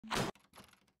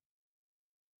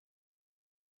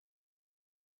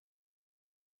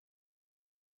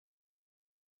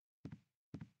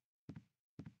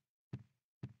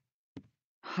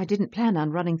I didn't plan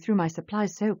on running through my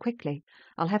supplies so quickly.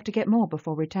 I'll have to get more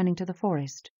before returning to the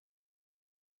forest.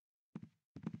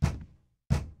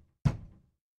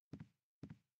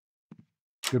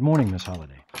 Good morning, Miss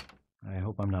Holliday. I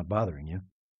hope I'm not bothering you.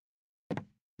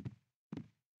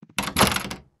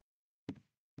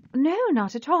 No,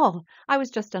 not at all. I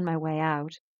was just on my way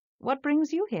out. What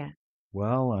brings you here?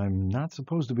 Well, I'm not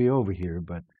supposed to be over here,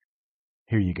 but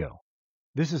here you go.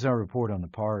 This is our report on the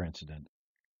Parr incident.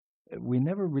 We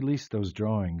never released those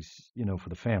drawings, for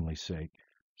the family's sake,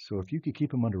 so if you could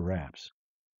keep them under wraps.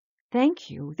 Thank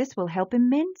you. This will help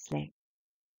immensely.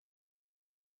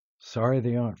 Sorry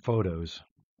they aren't photos.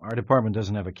 Our department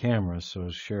doesn't have a camera, so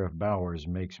Sheriff Bowers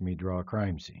makes me draw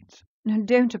crime scenes.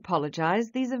 Don't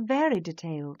apologize. These are very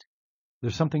detailed.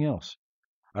 There's something else.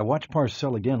 I watched Parr's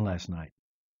cell again last night,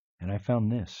 and I found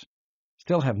this.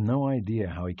 Still have no idea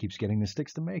how he keeps getting the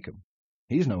sticks to make them.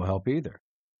 He's no help either.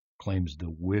 Claims the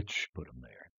witch put him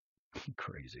there.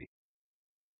 Crazy.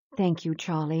 Thank you,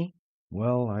 Charlie.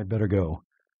 Well, I better go.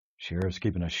 Sheriff's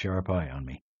keeping a sharp eye on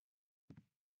me.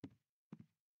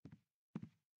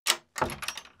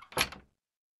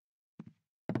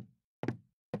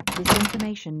 This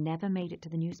information never made it to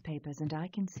the newspapers, and I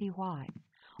can see why.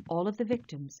 All of the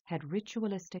victims had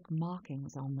ritualistic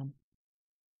markings on them.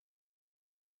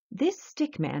 This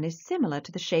stickman is similar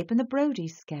to the shape in the Brody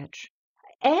sketch,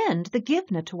 and the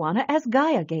Givna Tawana as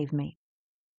Gaia gave me.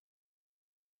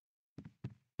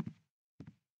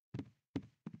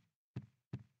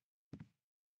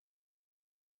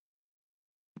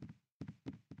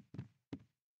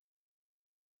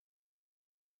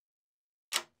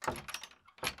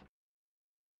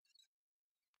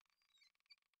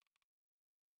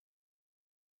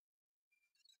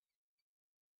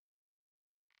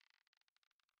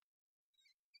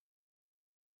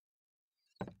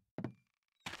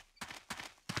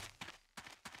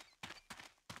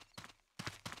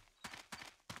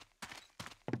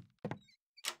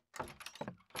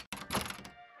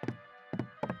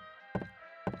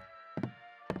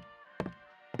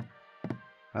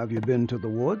 Have you been to the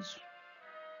woods?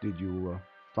 Did you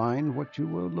find what you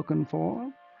were looking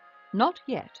for? Not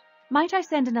yet. Might I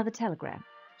send another telegram?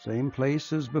 Same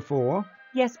place as before?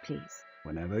 Yes, please.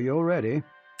 Whenever you're ready.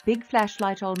 Big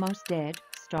flashlight almost dead.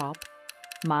 Stop.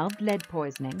 Mild lead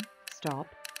poisoning. Stop.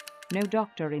 No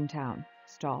doctor in town.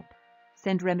 Stop.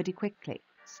 Send remedy quickly.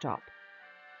 Stop.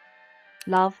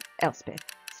 Love, Elspeth.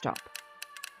 Stop.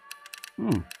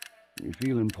 You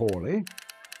feeling poorly?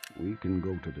 We can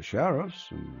go to the sheriff's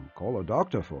and call a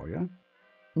doctor for you.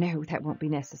 No, that won't be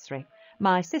necessary.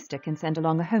 My sister can send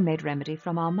along a homemade remedy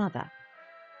from our mother.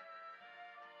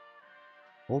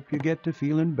 Hope you get to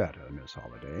feeling better, Miss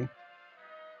Holliday.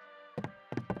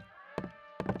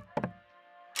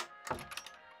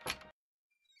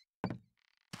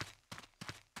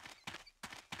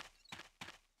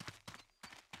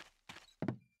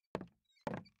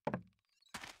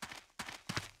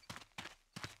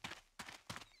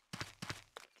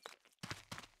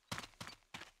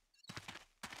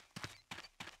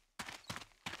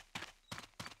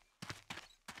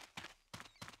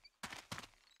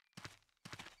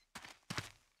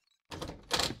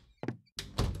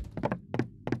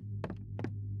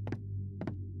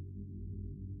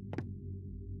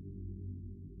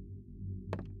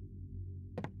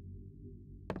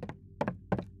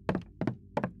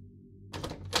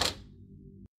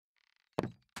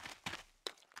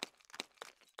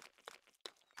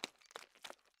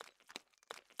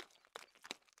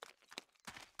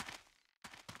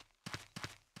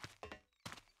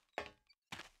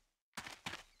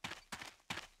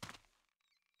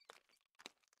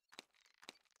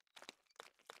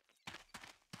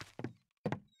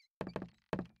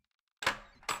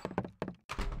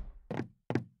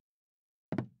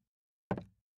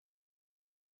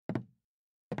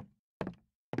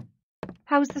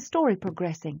 How's the story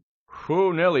progressing?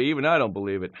 Oh, Nellie, even I don't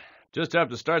believe it. Just have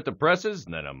to start the presses,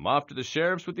 and then I'm off to the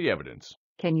sheriff's with the evidence.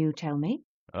 Can you tell me?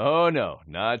 Oh, no,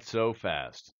 not so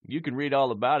fast. You can read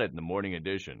all about it in the morning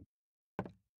edition.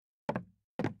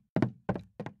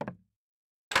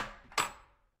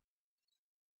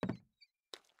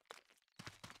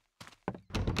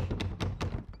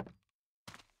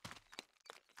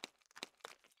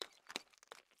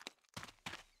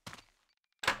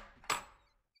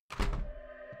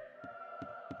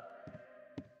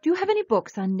 Do you have any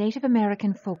books on Native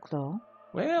American folklore?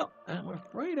 Well, I'm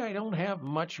afraid I don't have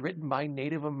much written by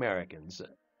Native Americans.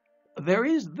 There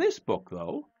is this book,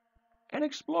 though. An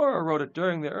explorer wrote it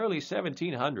during the early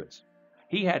 1700s.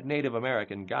 He had Native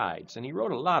American guides, and he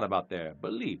wrote a lot about their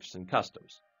beliefs and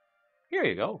customs. Here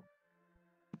you go.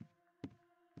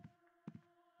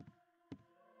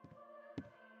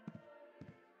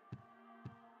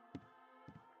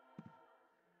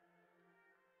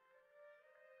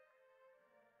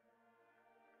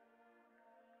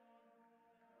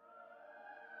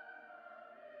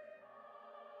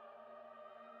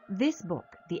 This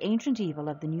book, The Ancient Evil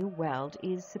of the New World,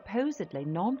 is supposedly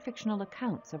non-fictional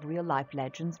accounts of real-life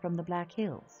legends from the Black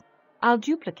Hills. I'll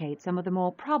duplicate some of the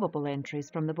more probable entries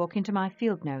from the book into my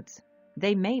field notes.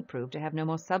 They may prove to have no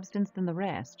more substance than the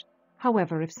rest.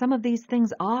 However, if some of these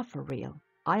things are for real,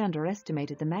 I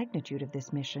underestimated the magnitude of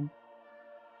this mission.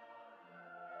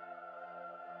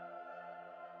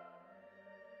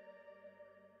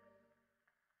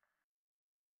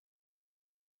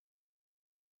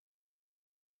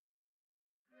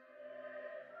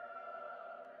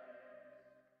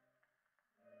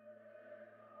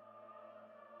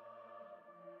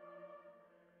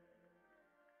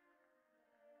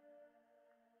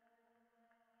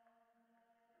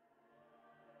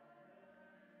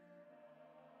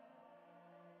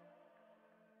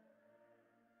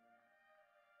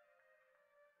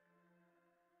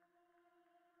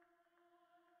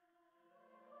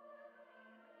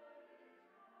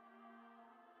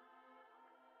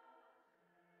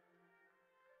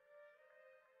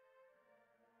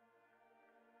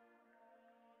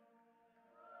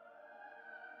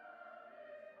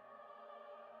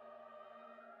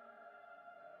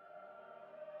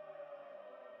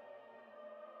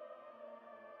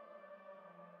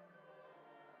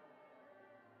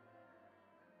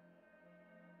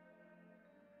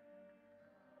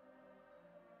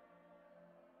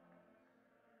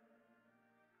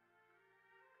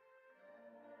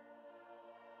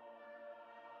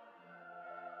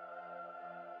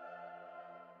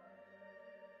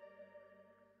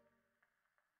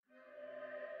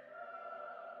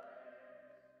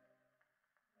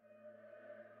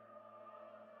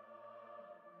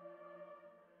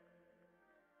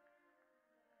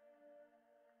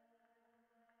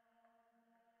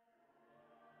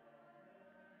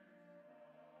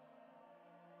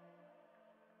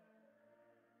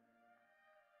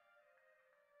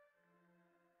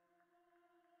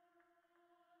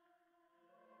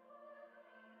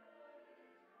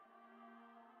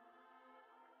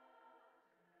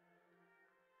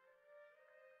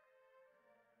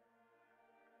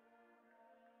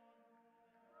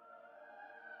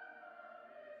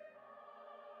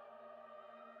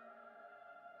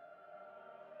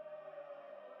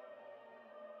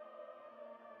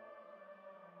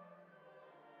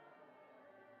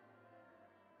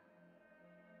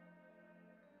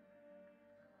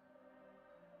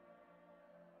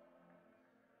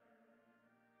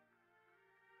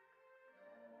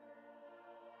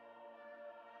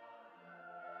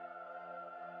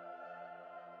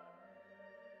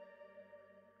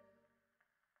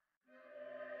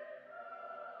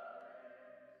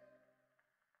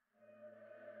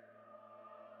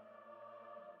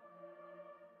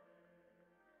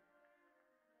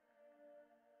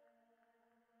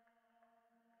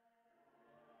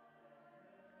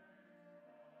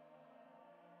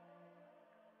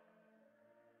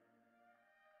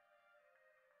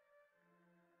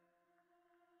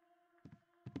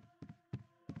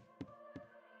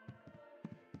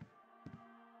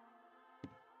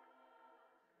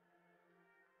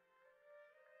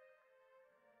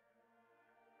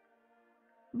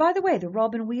 By the way, the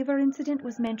Robin Weaver incident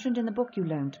was mentioned in the book you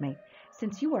loaned me.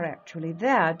 Since you were actually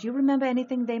there, do you remember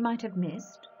anything they might have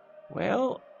missed?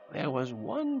 Well, there was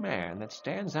one man that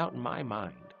stands out in my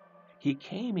mind. He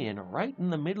came in right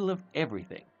in the middle of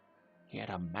everything. He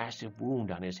had a massive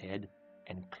wound on his head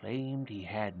and claimed he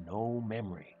had no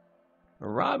memory.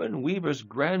 Robin Weaver's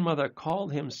grandmother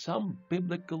called him some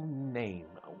biblical name.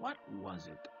 What was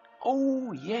it?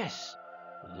 Oh, yes,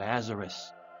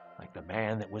 Lazarus, like the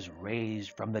man that was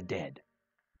raised from the dead.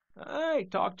 I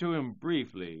talked to him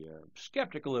briefly,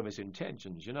 skeptical of his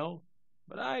intentions,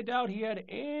 but I doubt he had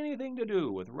anything to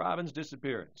do with Robin's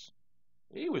disappearance.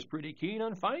 He was pretty keen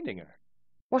on finding her.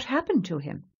 What happened to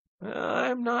him?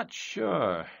 I'm not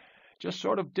sure. Just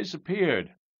sort of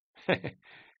disappeared.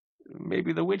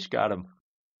 Maybe the witch got him.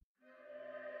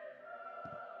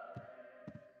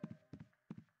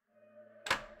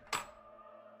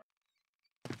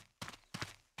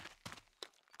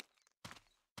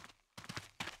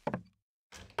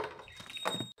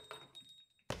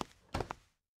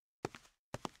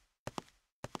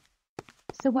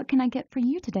 So what can I get for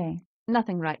you today?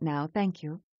 Nothing right now, thank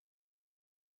you.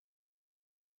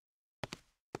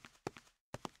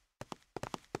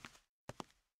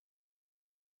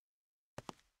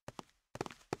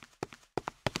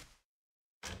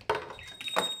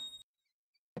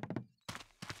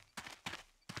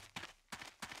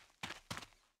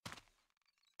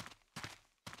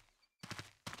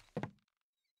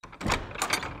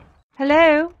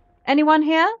 Hello? Anyone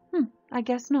here? I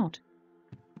guess not.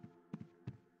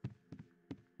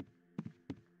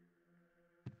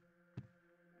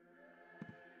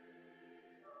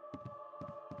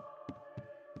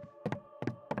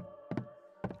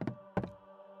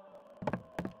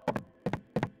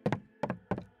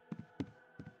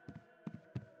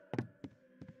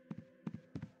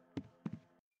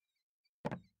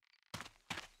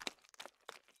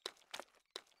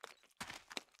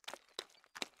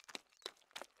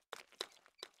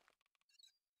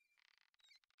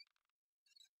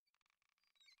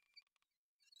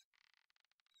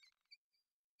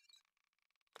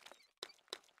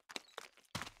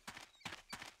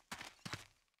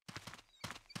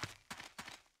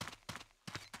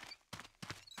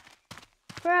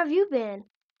 Where have you been?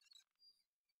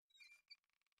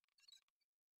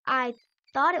 I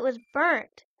thought it was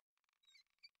burnt.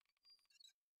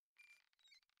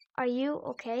 Are you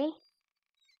okay?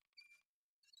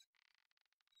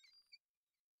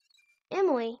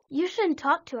 Emily, you shouldn't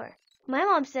talk to her. My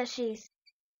mom says she's...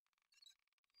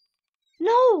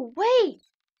 No, wait!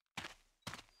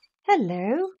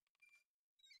 Hello?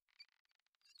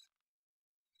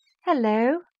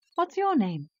 Hello? What's your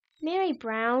name? Mary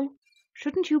Brown.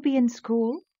 Shouldn't you be in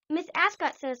school? Miss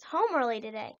Ascot sent us home early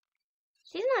today.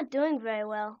 She's not doing very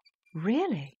well.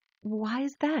 Really? Why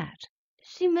is that?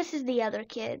 She misses the other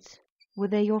kids. Were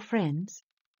they your friends?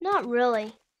 Not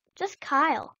really. Just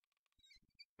Kyle.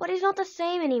 But he's not the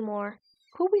same anymore.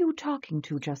 Who were you talking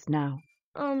to just now?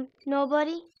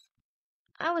 Nobody.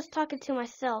 I was talking to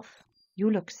myself. You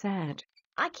look sad.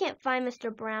 I can't find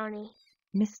Mr. Brownie.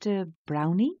 Mr.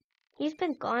 Brownie? He's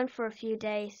been gone for a few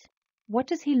days. What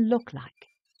does he look like?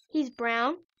 He's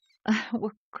brown.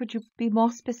 Well, could you be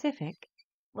more specific?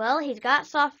 Well, he's got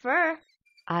soft fur.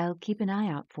 I'll keep an eye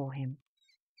out for him.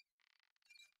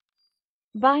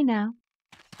 Bye now.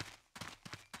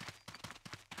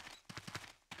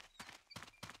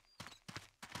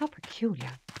 How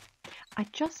peculiar. I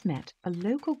just met a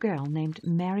local girl named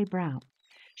Mary Brown.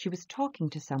 She was talking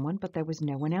to someone, but there was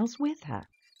no one else with her.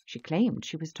 She claimed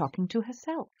she was talking to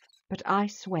herself. But I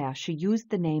swear she used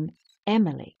the name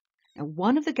Emily. And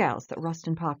one of the girls that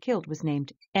Rustin Parr killed was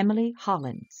named Emily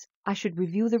Hollins. I should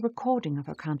review the recording of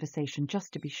her conversation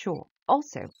just to be sure.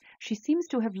 Also, she seems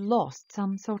to have lost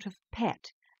some sort of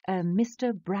pet, a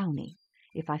Mr. Brownie.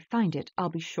 If I find it, I'll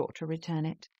be sure to return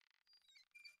it.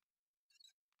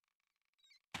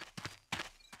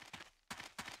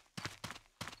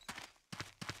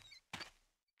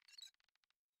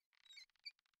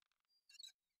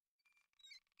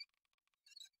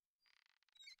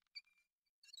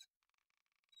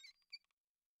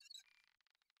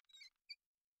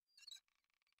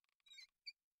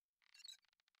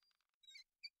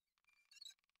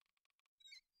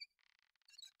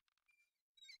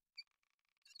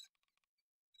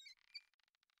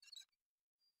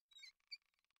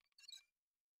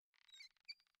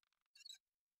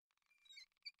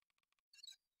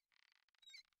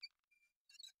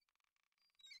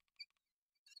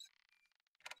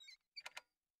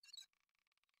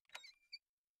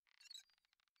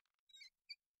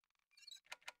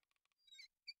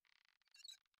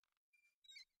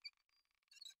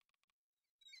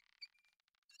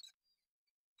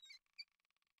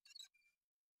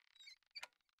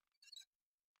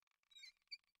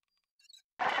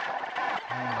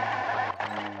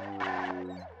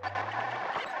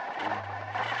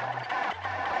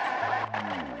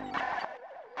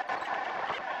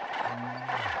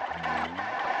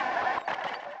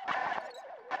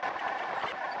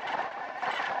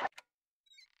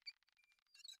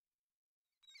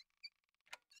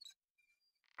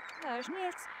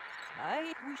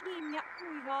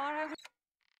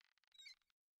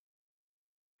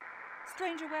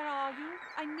 Stranger, where are you?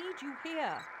 I need you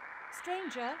here.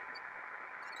 Stranger?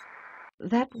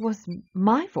 That was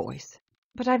my voice,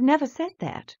 but I've never said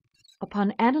that.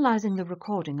 Upon analyzing the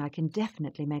recording, I can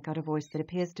definitely make out a voice that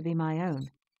appears to be my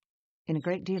own, in a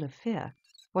great deal of fear.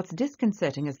 What's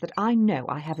disconcerting is that I know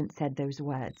I haven't said those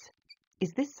words.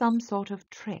 Is this some sort of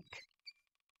trick?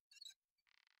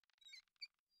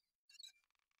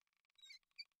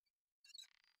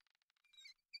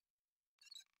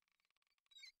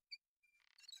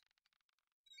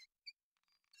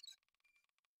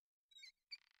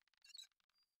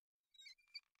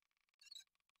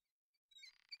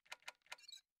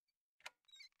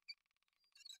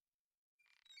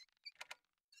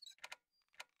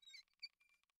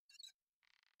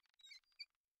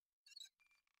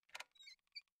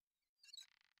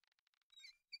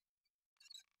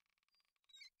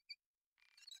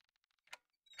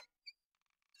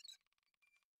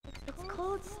 It's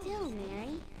cold still,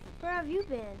 Mary. Where have you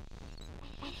been?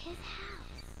 At his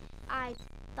house. I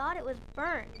thought it was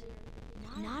burnt.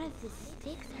 Not if the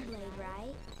sticks are laid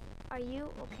right. Are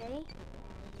you okay?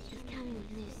 She's coming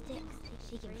with new sticks.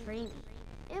 She can free me.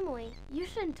 Emily, you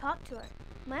shouldn't talk to her.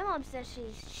 My mom says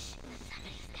she's... Shh,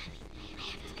 somebody's coming. I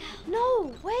have to go.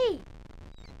 No, wait!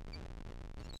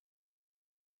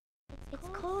 It's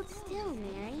cold still,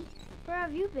 Mary. Where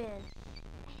have you been?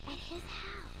 At his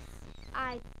house.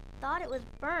 I thought it was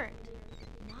burnt.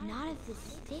 Not if the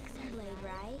sticks are laid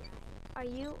right. Are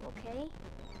you okay?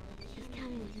 She's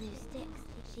coming with new sticks.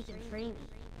 She can free me.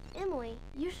 Emily,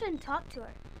 you shouldn't talk to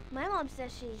her. My mom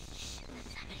says she's... Shh,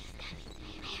 somebody's coming.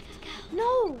 I have to go.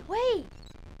 No, wait!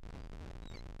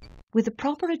 With the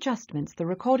proper adjustments, the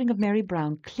recording of Mary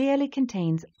Brown clearly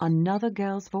contains another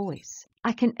girl's voice.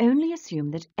 I can only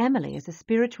assume that Emily is a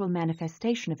spiritual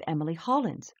manifestation of Emily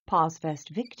Hollins, Parr's first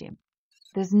victim.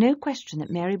 There's no question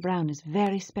that Mary Brown is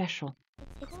very special.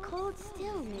 It's cold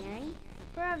still, Mary.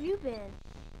 Where have you been?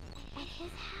 At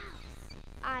his house.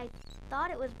 I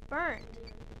thought it was burned.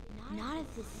 Not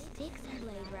if the sticks are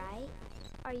laid right.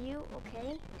 Are you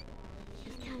okay?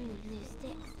 She's coming with new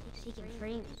sticks. She can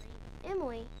free me.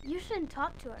 Emily, you shouldn't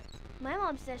talk to her. My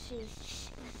mom says she's... Shh,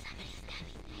 somebody's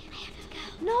coming. I have to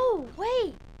go. No,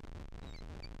 wait!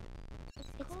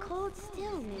 It's cold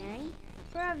still, Mary.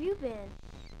 Where have you been?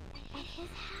 At his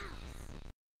house.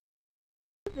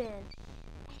 Been?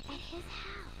 At his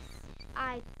house.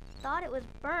 I thought it was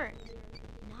burned.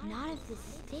 Not if the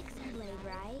sticks are laid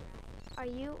right. Are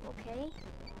you okay?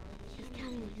 She's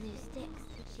coming with new sticks.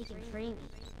 She can free me.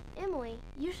 Emily,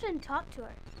 you shouldn't talk to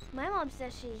her. My mom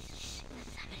says she's... Shh,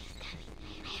 somebody's coming.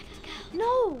 I have to go.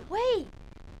 No, wait!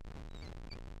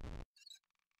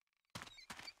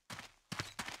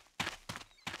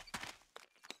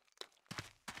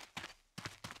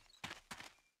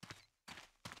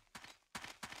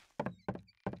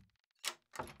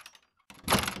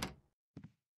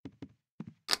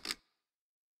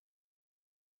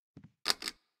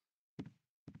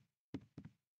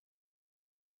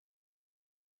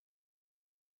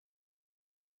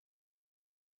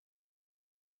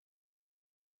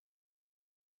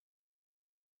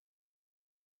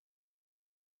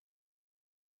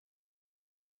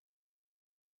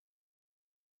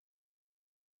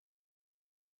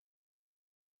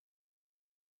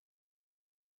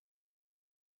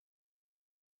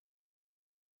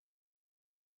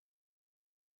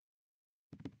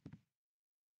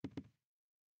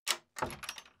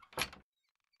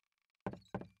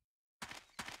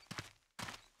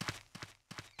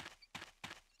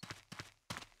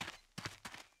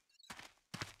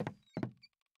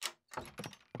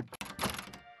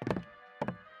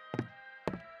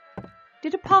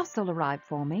 Did a parcel arrive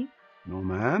for me? No,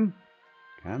 ma'am.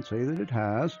 Can't say that it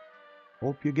has.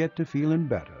 Hope you get to feeling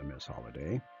better, Miss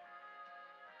Holliday.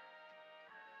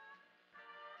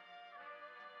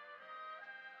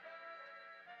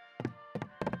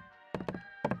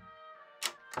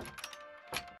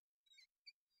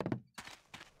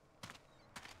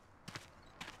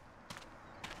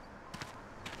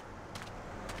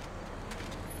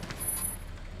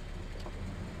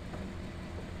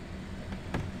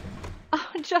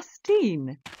 Oh,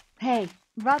 Justine! Hey,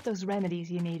 brought those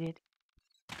remedies you needed.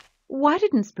 Why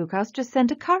didn't Spookhouse just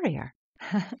send a courier?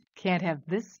 Can't have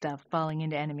this stuff falling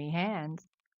into enemy hands.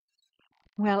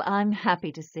 Well, I'm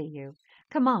happy to see you.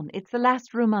 Come on, it's the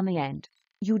last room on the end.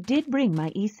 You did bring my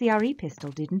ECRE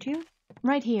pistol, didn't you?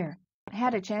 Right here.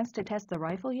 Had a chance to test the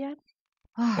rifle yet?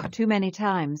 Oh, too many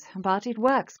times, but it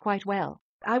works quite well.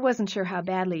 I wasn't sure how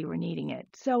badly you were needing it,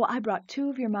 so I brought 2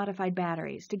 of your modified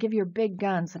batteries to give your big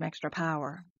gun some extra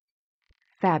power.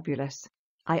 Fabulous.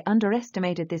 I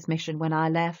underestimated this mission when I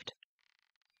left.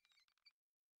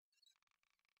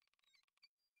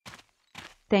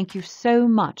 Thank you so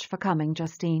much for coming,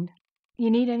 Justine.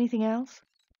 You need anything else?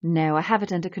 No, I have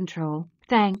it under control.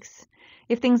 Thanks.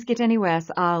 If things get any worse,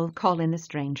 I'll call in the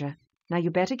stranger. Now you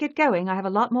better get going. I have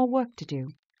a lot more work to do.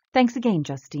 Thanks again,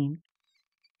 Justine.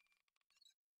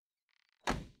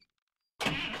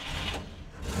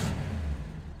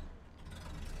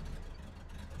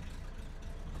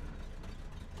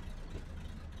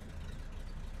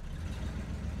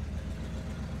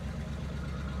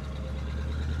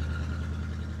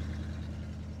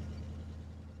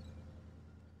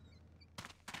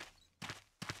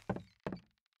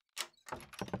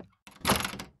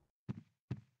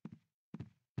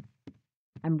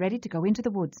 I'm ready to go into the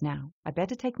woods now. I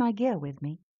better take my gear with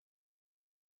me.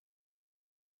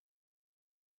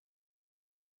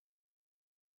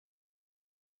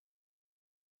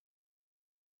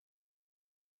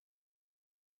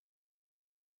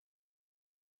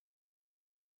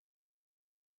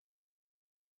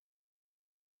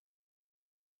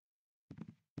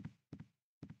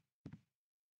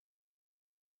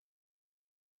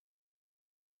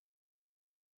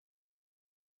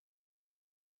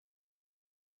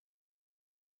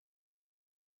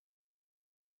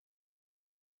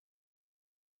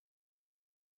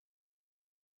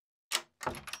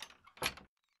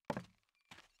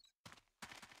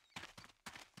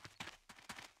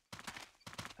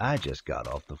 I just got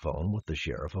off the phone with the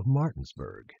sheriff of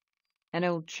Martinsburg. An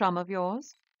old chum of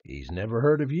yours? He's never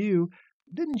heard of you.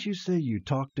 Didn't you say you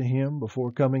talked to him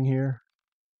before coming here?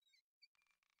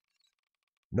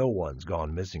 No one's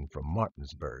gone missing from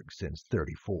Martinsburg since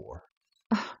 '34.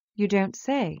 Oh, you don't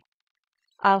say.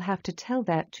 I'll have to tell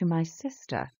that to my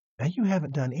sister. Now, you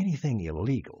haven't done anything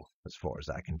illegal, as far as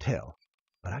I can tell,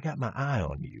 but I got my eye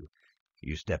on you.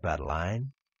 You step out of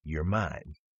line, you're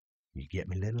mine. You get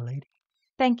me, little lady?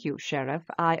 Thank you, Sheriff.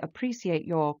 I appreciate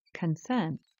your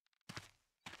concern.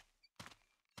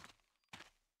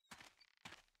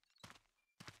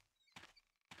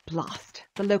 Blast!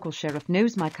 The local sheriff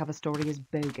knows my cover story is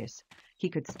bogus. He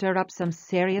could stir up some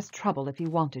serious trouble if he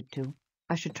wanted to.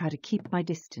 I should try to keep my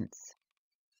distance.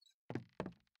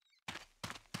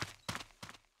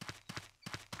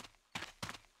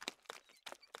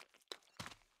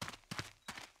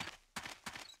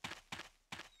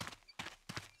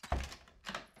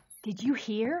 Did you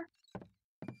hear?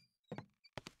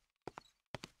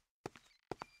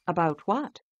 About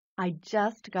what? I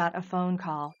just got a phone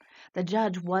call. The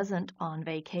judge wasn't on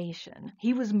vacation.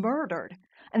 He was murdered,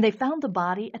 and they found the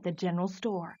body at the general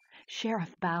store.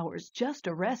 Sheriff Bowers just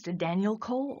arrested Daniel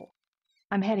Cole.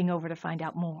 I'm heading over to find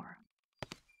out more.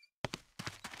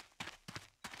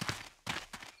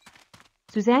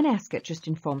 Suzanne Ascott just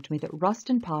informed me that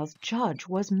Rustin Parr's judge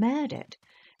was murdered.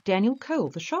 Daniel Cole,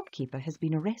 the shopkeeper, has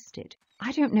been arrested.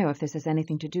 I don't know if this has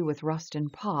anything to do with Rustin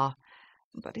Parr,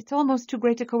 but it's almost too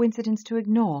great a coincidence to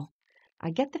ignore.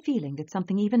 I get the feeling that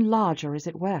something even larger is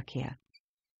at work here.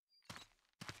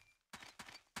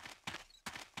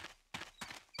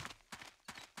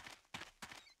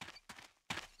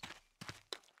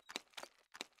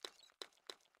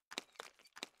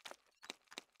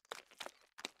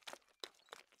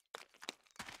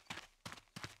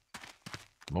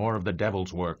 More of the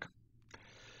devil's work.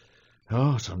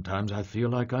 Oh, sometimes I feel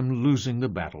like I'm losing the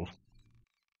battle.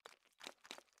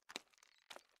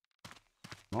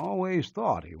 Always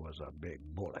thought he was a big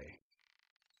bully.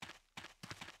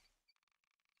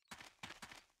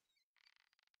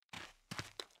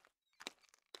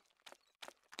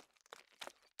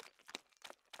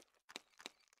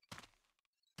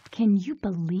 Can you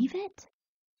believe it?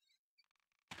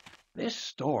 This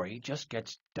story just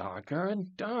gets darker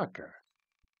and darker.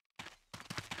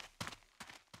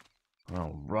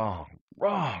 Oh,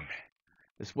 wrong.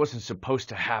 This wasn't supposed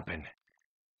to happen.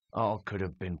 All could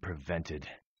have been prevented.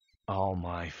 All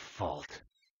my fault.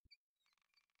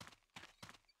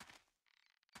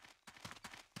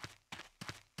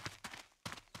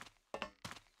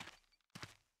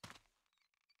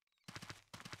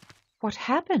 What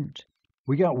happened?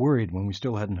 We got worried when we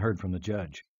still hadn't heard from the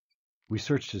judge. We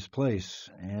searched his place,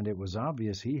 and it was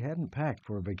obvious he hadn't packed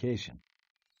for a vacation.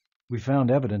 We found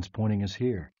evidence pointing us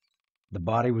here. The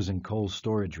body was in Cole's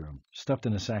storage room, stuffed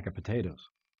in a sack of potatoes.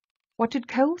 What did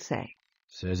Cole say?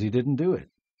 Says he didn't do it.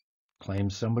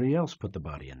 Claims somebody else put the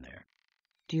body in there.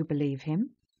 Do you believe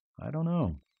him? I don't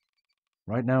know.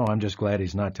 Right now, I'm just glad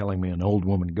he's not telling me an old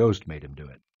woman ghost made him do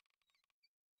it.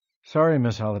 Sorry,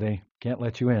 Miss Holliday. Can't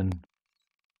let you in.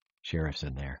 Sheriff's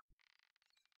in there.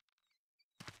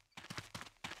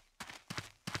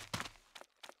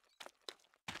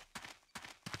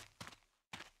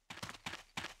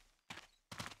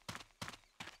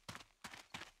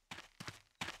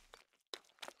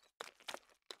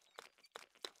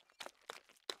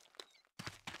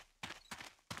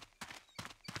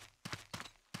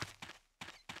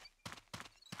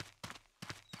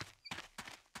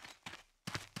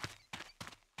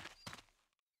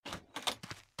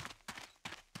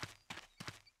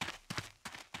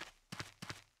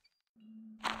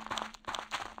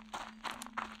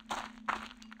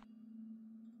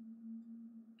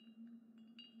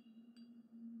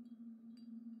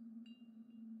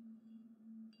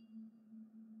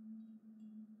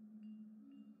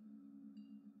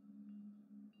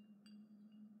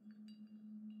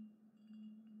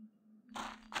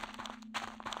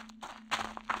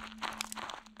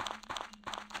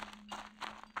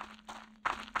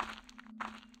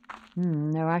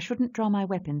 No, I shouldn't draw my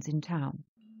weapons in town.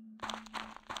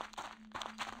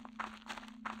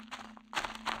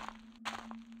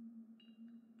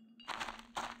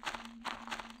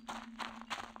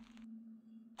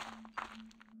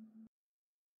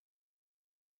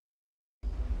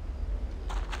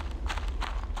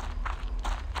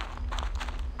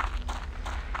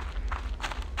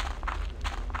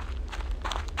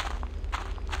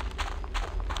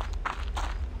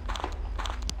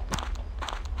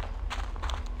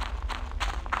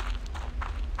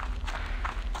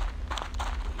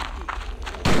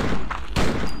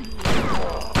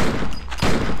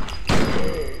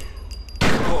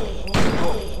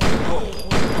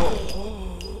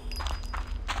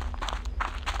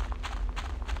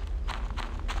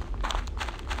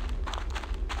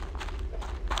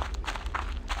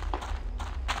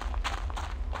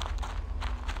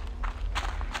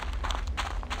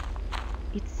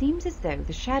 It seems as though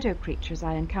the shadow creatures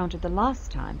I encountered the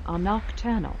last time are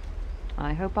nocturnal.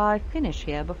 I hope I finish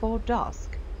here before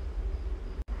dusk.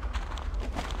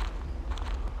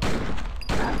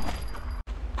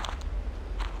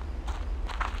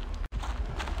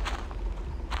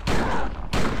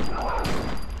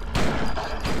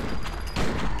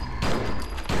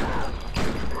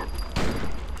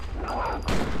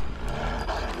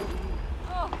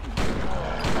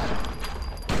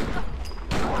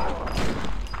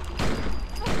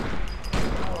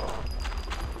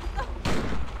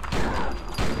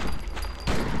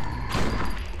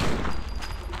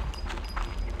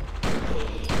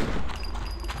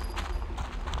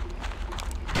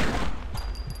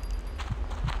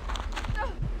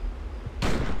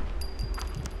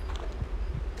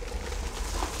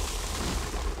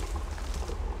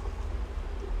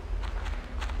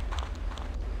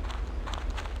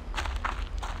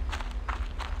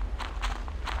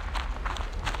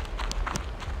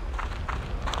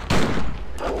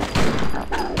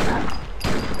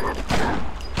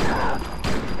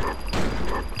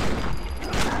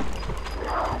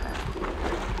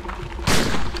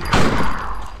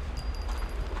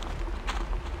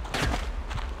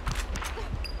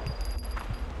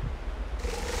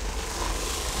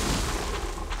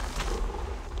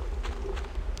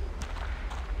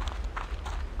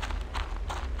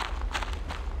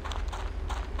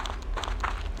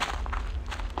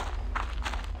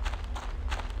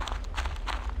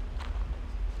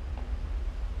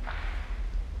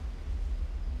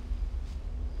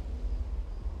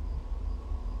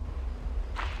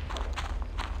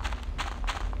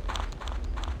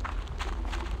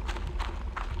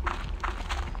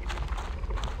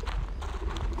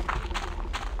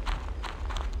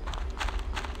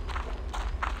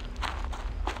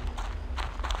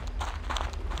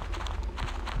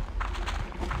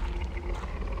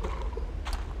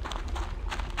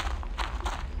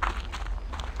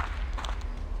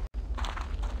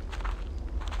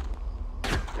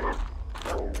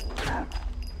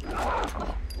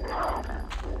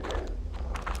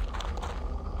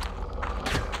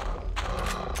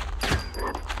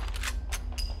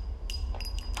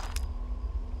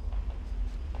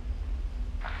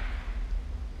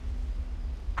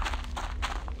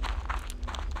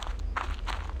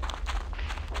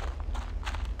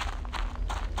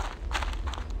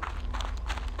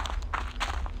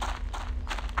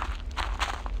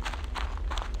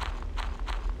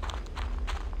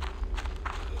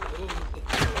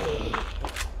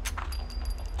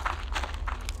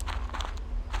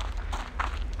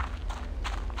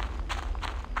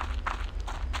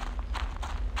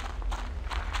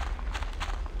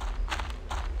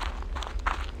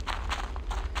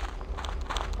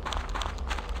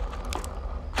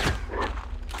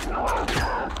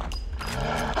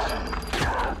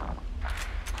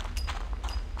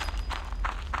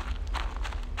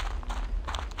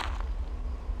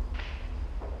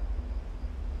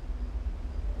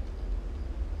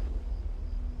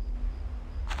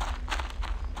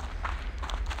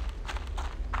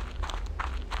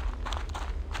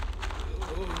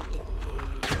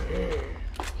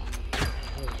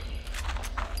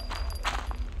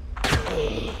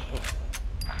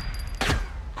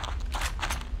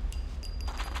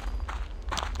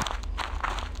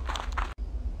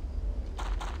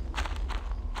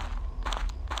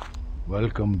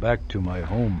 Welcome back to my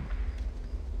home.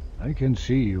 I can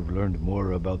see you've learned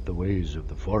more about the ways of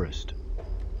the forest.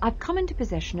 I've come into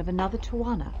possession of another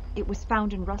Tawana. It was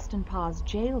found in Rustin Parr's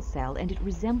jail cell, and it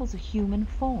resembles a human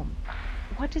form.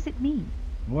 What does it mean?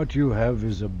 What you have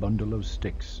is a bundle of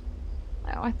sticks.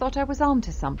 I thought I was on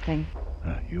to something.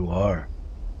 You are.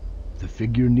 The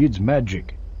figure needs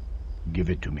magic. Give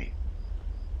it to me.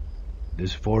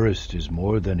 This forest is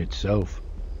more than itself.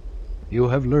 You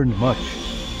have learned much,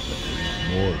 but there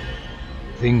is more.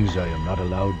 Things I am not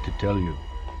allowed to tell you.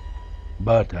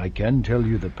 But I can tell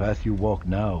you the path you walk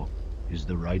now is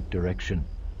the right direction.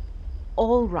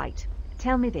 All right.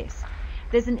 Tell me this.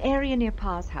 There's an area near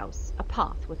Parr's house, a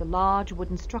path with a large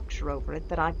wooden structure over it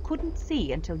that I couldn't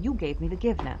see until you gave me the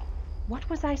Givna. What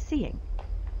was I seeing?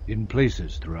 In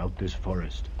places throughout this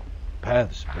forest,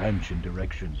 paths branch in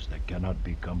directions that cannot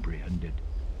be comprehended.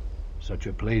 Such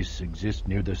a place exists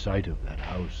near the site of that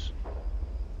house.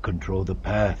 Control the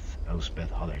path, Elspeth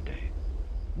Holliday.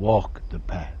 Walk the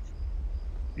path.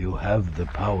 You have the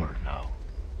power now,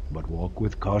 but walk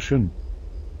with caution.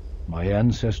 My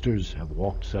ancestors have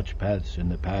walked such paths in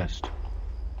the past.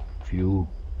 Few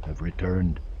have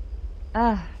returned.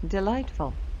 Ah,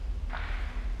 delightful.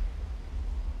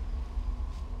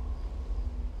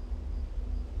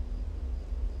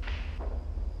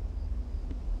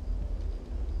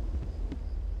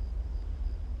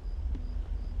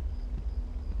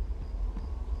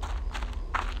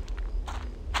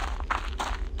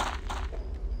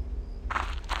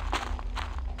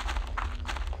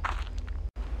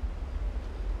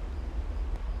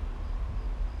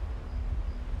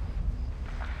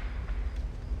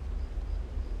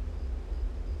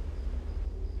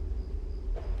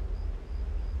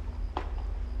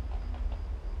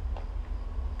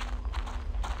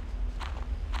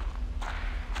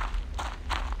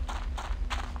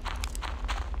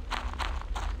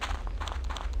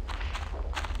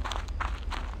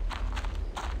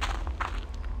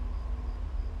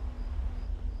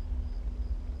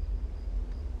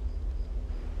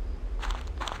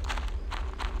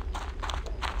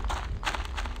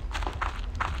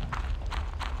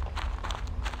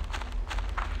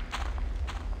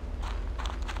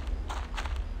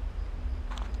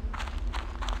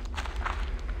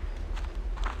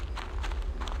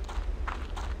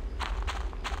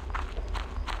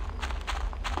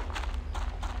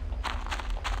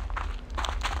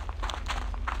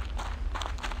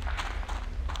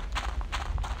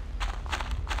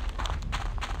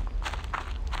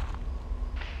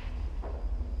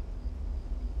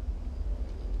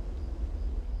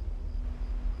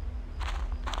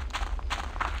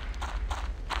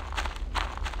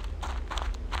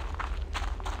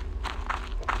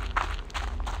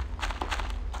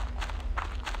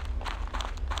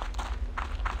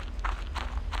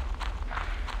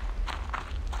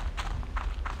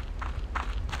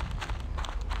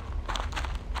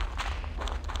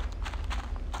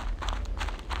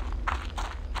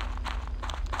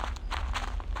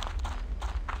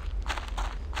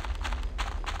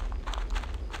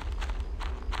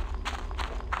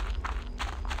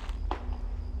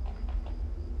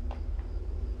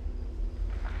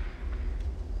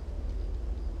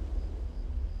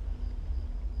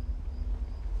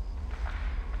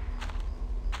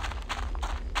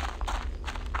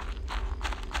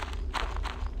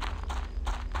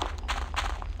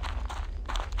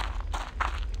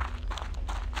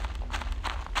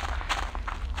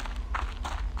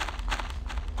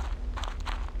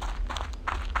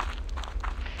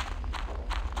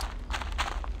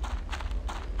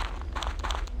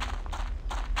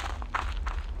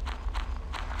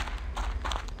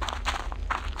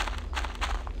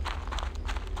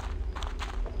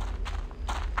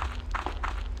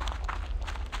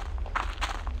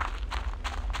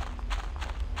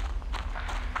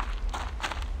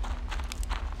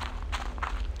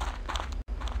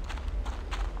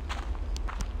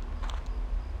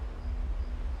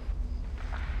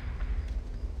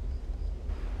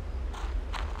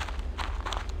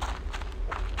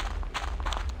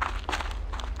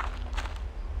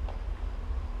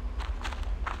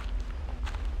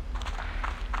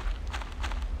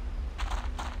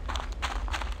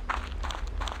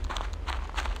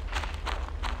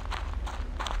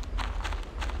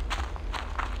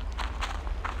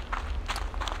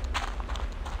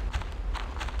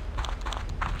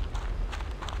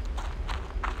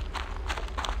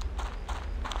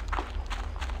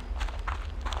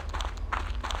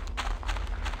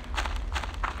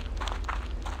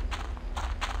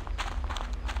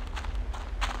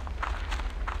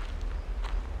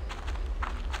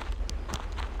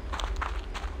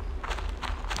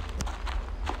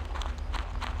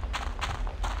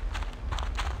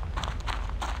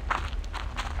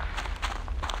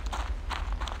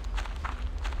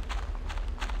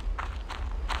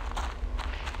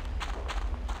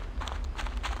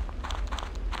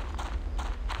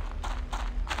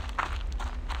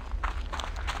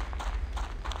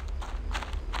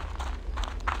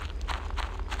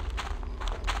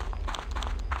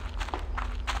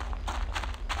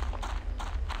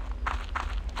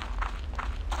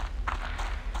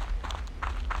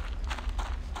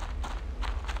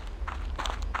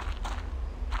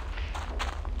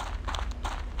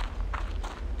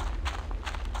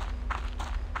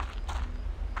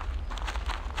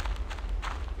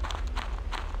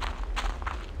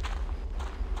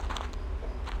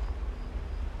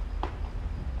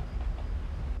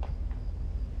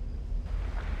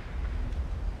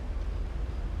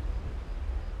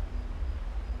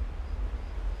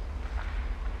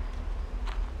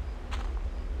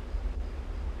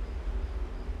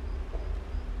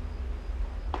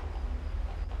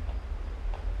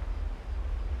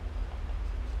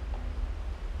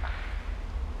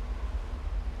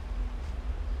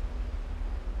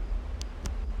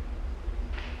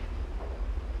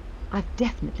 I've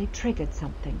definitely triggered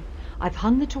something. I've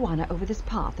hung the Tawana over this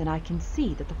path, and I can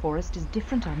see that the forest is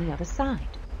different on the other side.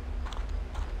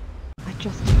 I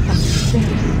just did something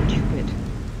very stupid.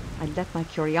 I let my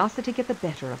curiosity get the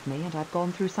better of me, and I've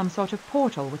gone through some sort of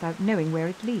portal without knowing where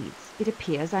it leads. It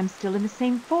appears I'm still in the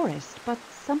same forest, but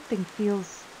something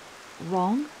feels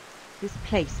wrong. This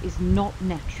place is not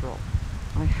natural.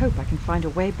 I hope I can find a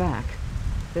way back.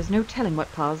 There's no telling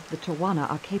what paths the Tawana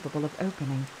are capable of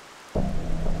opening.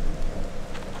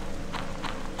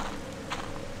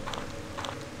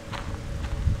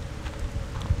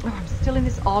 Oh, I'm still in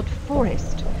this odd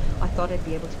forest. I thought I'd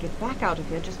be able to get back out of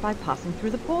here just by passing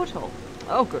through the portal.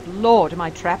 Oh, good Lord, am I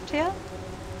trapped here?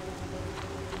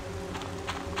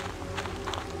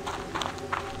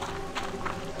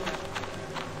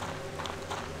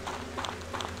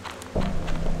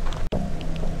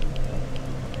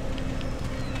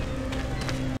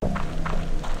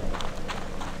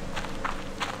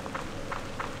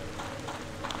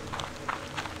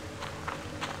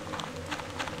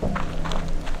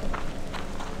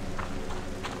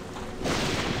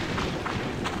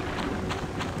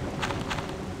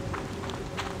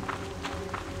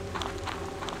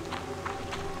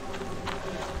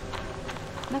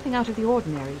 Nothing out of the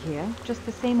ordinary here, just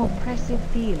the same oppressive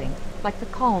feeling, like the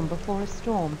calm before a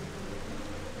storm.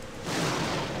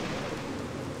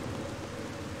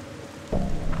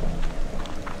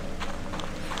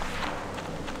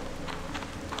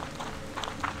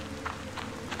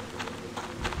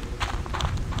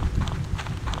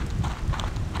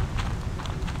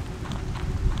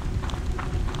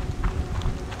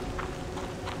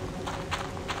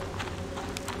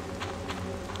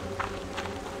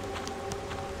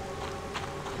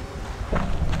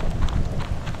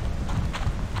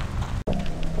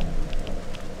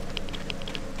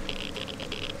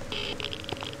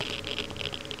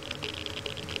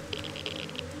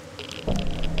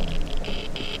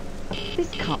 This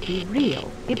can't be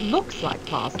real. It looks like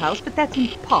Parr's house, but that's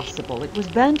impossible. It was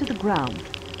burned to the ground.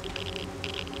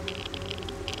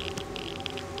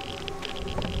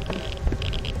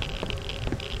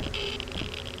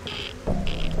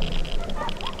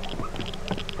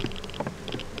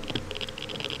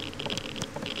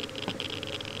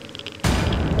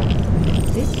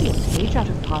 This is a page out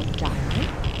of Parr's diary.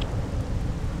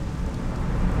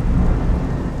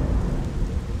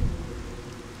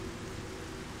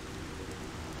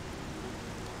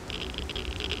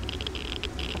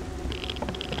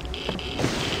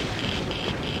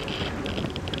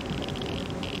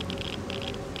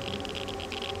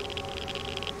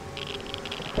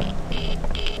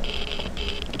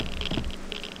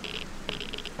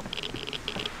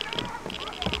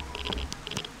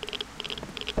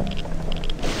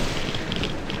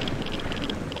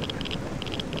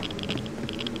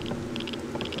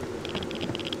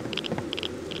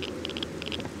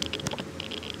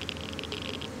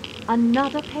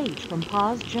 Another page from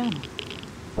Parr's journal.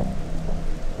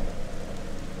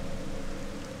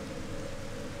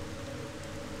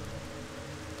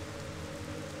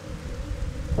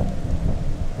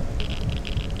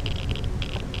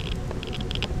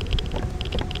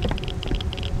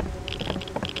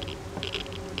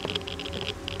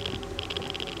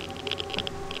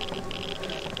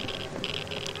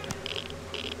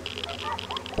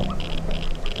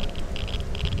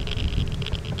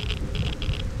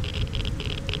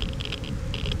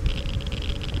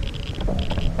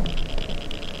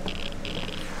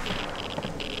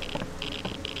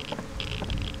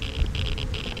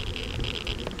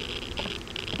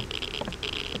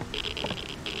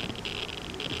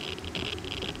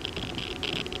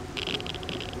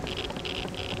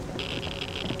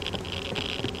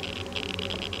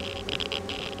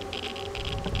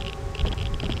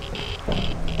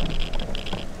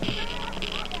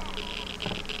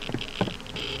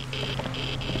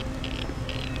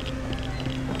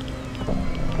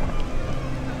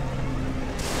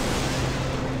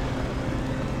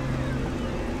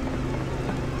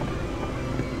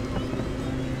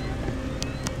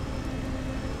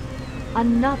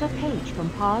 Another page from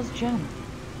Parr's journal.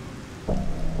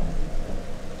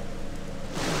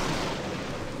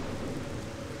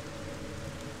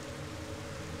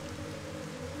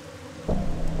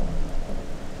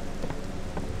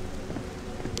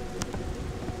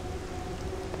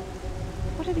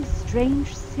 What are these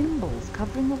strange symbols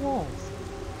covering the walls?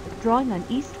 Drawing on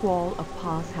east wall of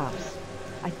Parr's house.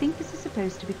 I think this is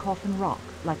supposed to be Coffin Rock,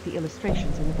 like the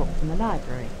illustrations in the book from the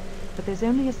library, but there's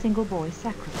only a single boy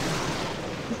sacrificed.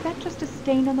 Is that just a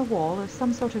stain on the wall or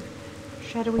some sort of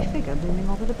shadowy figure looming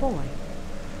over the boy?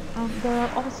 There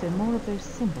are also more of those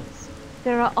symbols.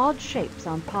 There are odd shapes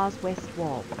on Parr's west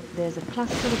wall. There's a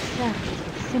cluster of circles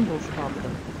with symbols above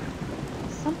them.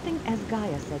 Something, as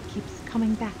Gaia said, keeps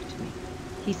coming back to me.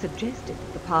 He suggested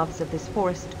that the paths of this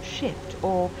forest shift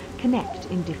or connect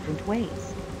in different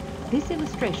ways. This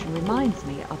illustration reminds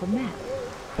me of a map.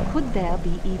 Could there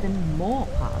be even more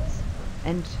paths?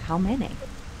 And how many?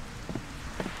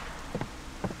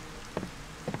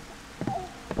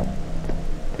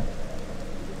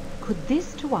 Could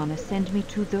this Tawana send me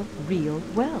to the real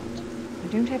world? I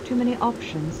don't have too many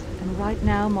options, and right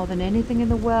now, more than anything in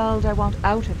the world, I want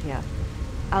out of here.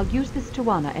 I'll use this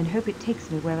Tawana and hope it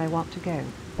takes me where I want to go.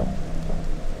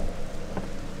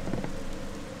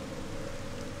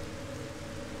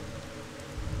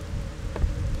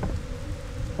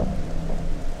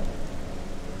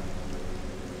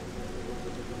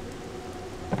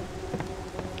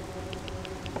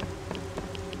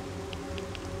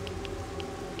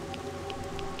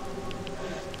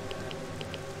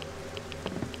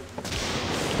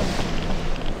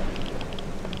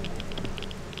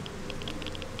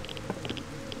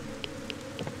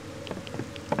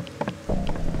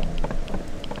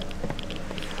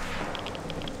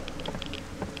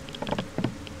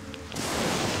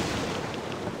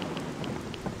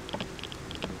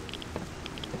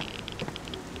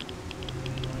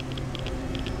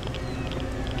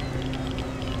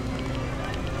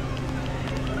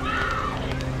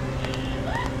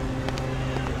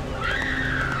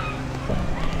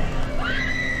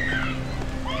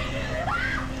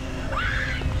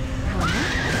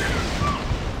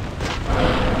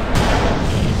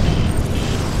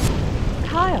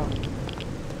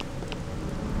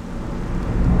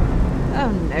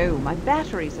 My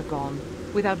batteries are gone.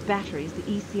 Without batteries, the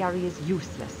ECRE is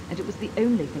useless, and it was the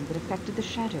only thing that affected the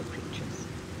shadow creatures.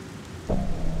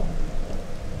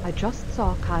 I just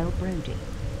saw Kyle Brody.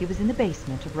 He was in the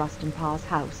basement of Rustin Parr's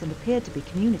house and appeared to be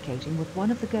communicating with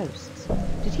one of the ghosts.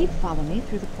 Did he follow me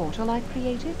through the portal I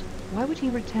created? Why would he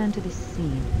return to this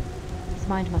scene? His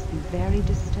mind must be very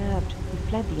disturbed. He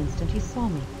fled the instant he saw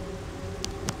me.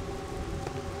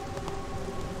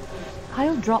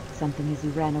 Kyle dropped something as he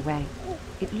ran away.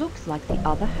 It looks like the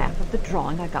other half of the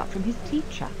drawing I got from his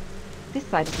teacher. This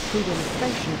side is a crude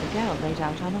illustration of a girl laid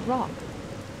out on a rock,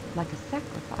 like a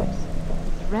sacrifice.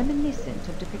 It's reminiscent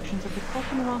of depictions of the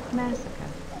Coffin Rock Massacre.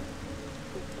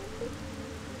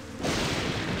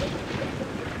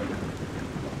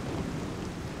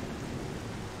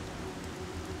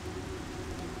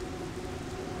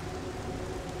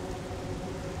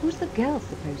 Who's the girl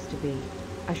supposed to be?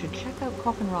 I should check out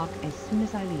Coffin Rock as soon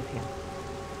as I leave here.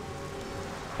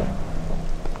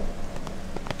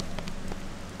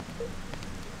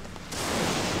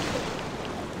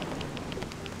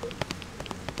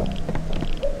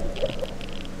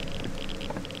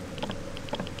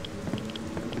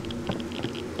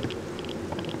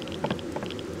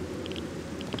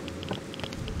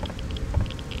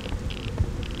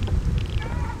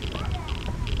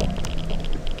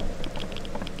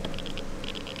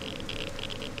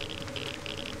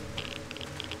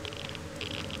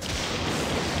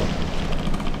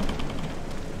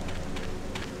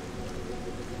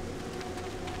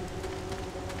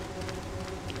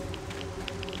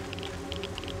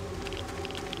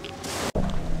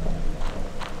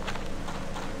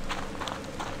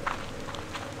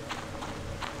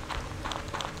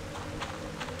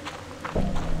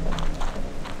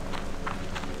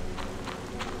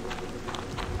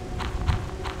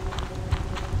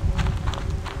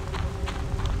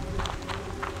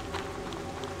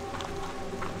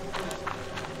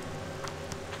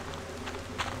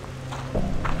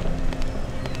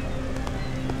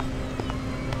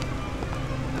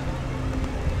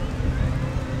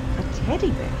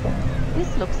 Teddy bear?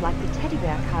 This looks like the teddy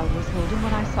bear Kyle was holding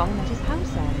when I saw him at his house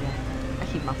earlier.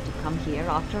 He must have come here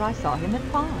after I saw him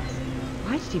at Parr's.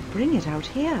 Why did he bring it out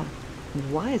here?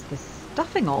 And why is the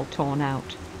stuffing all torn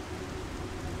out?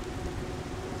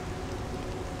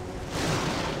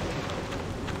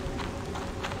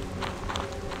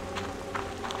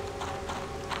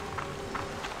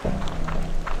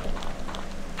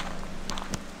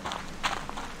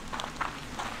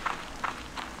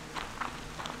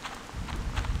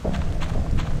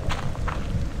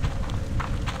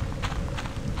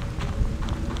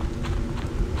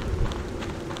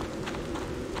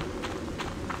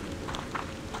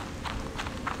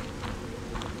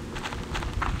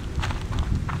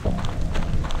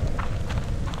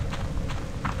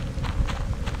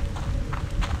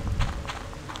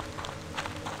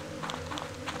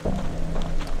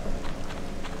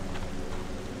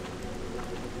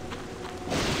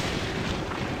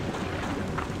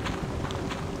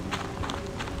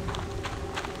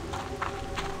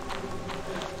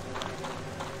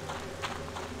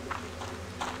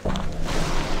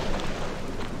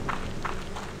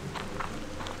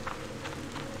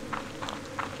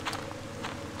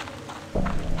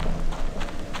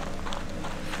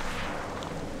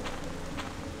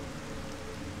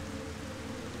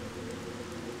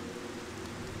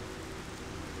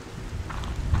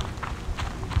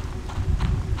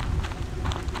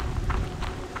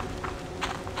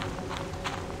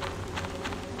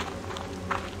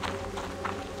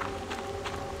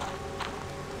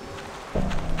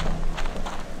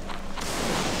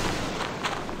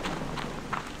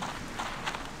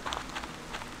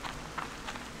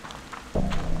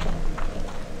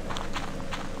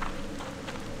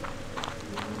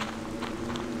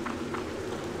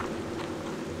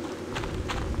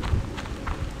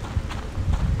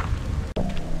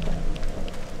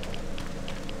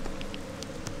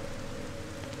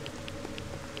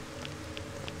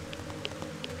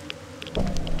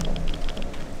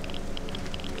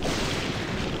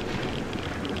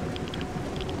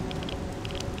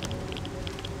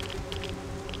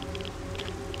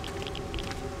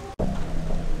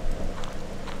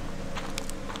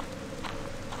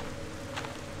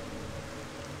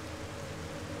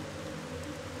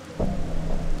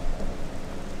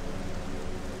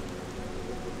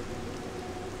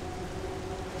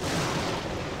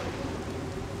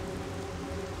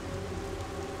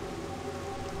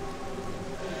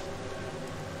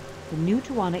 The new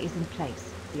Tawana is in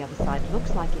place. The other side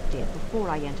looks like it did before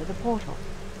I enter the portal.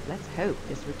 Let's hope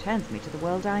this returns me to the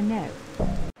world I know.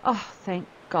 Oh, thank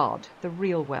God, the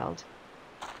real world.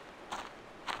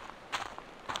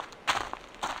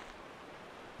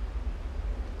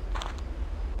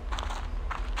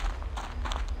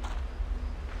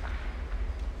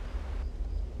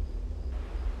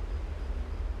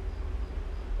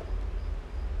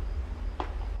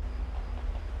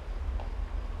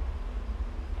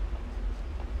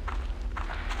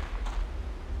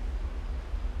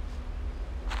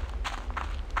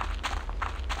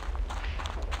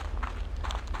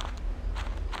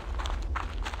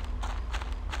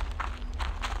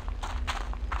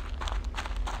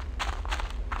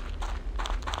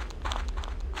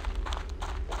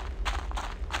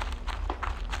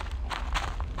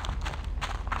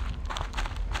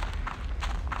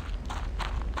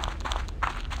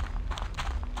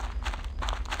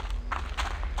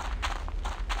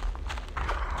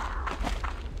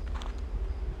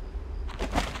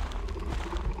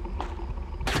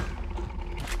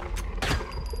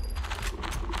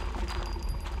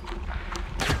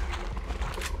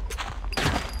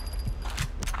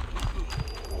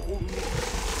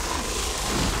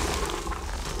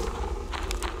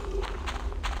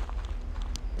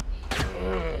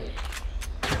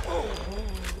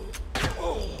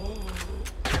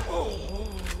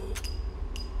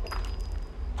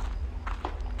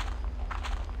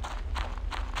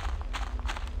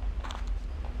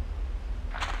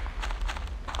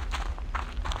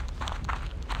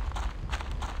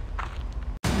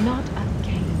 Not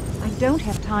again. I don't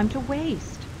have time to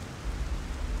waste.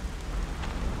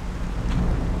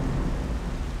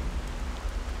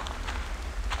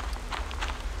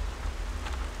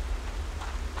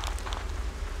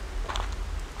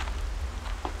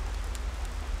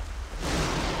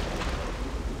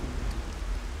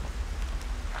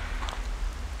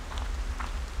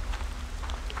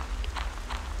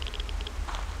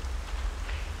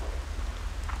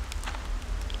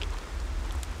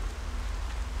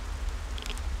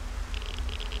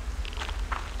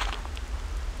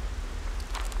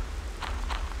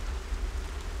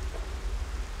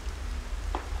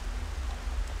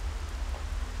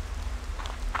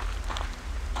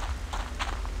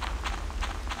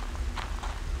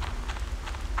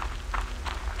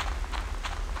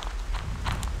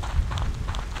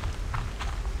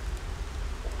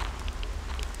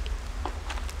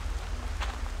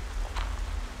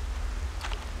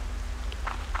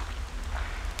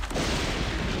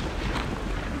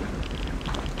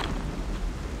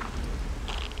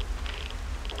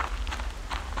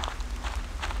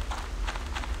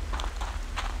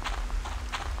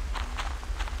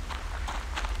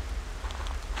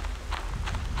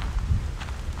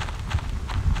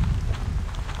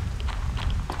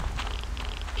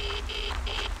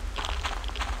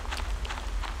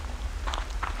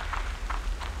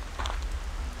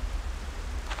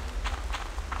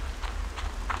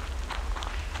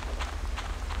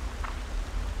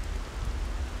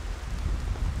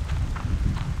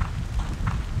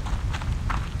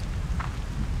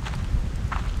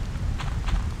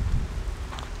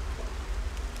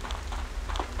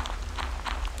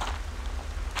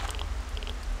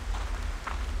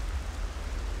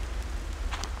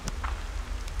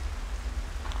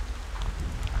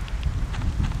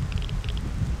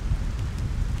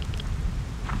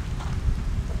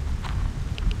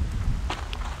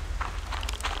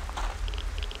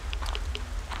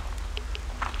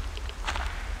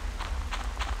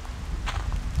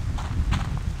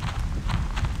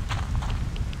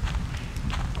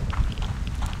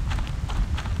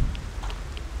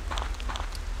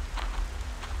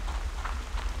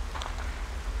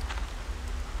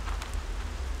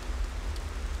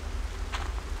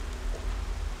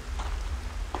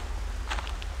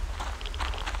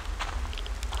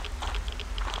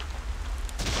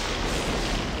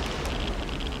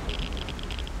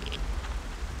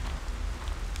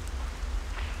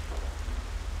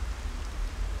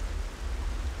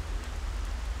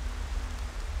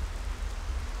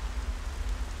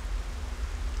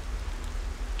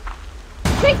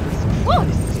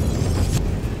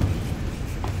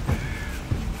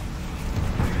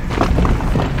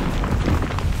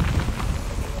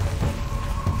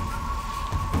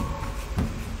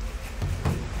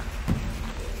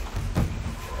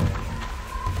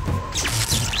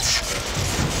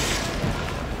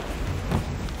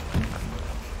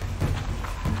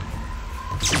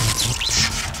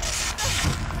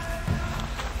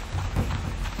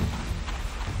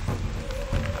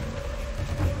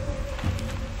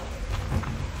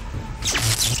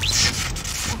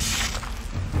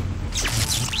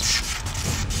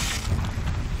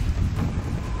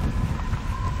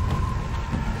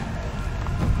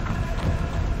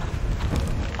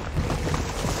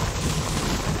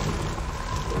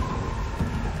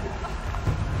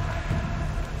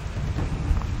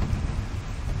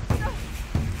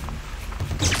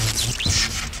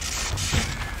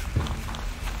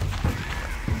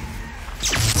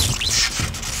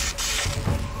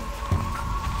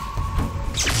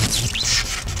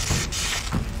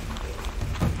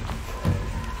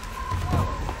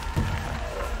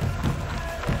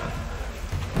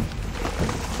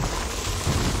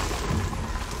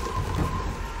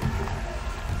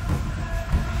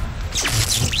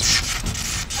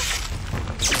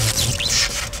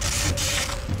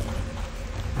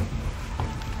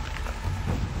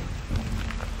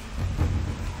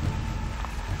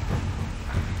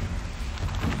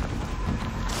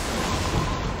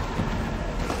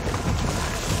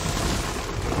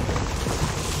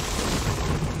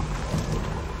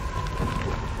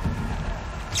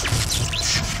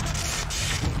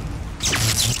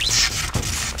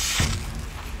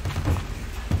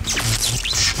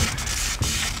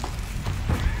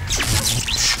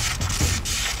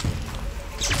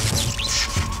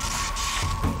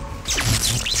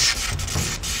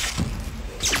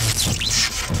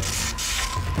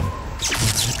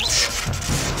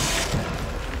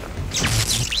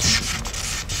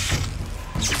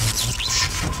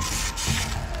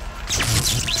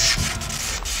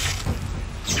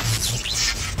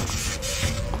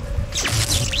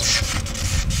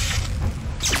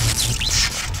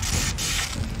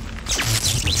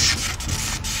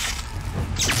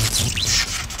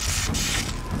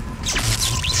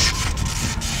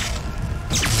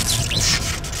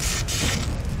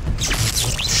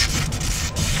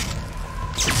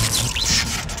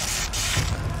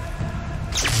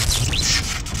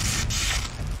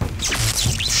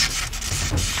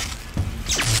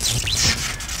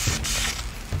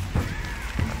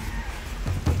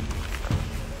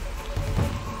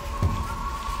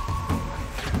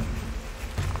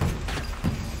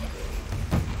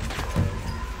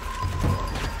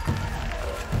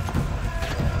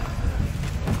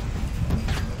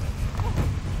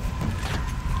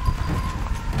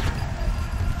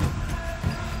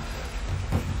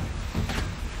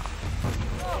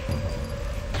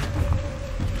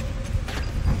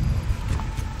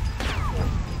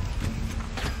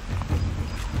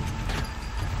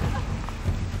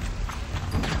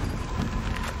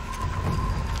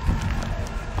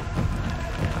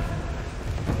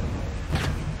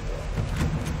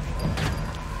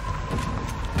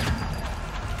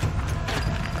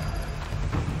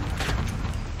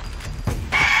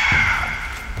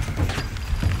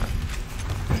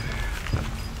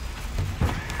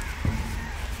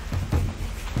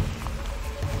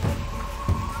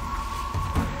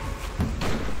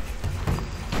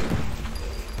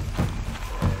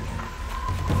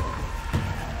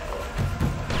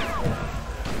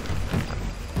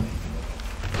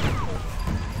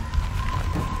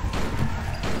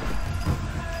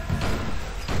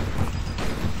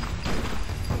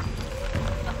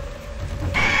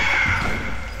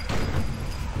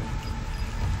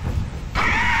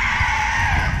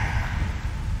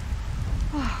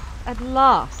 At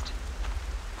last.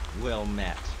 Well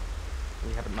met.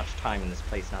 We haven't much time in this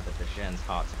place now that the Gen's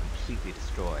hearts are completely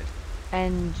destroyed.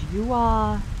 And you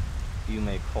are... You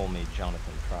may call me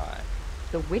Jonathan Pry.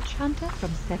 the witch hunter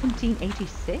from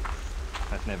 1786?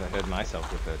 I've never heard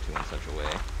myself referred to in such a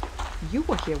way. You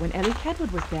were here when Ellie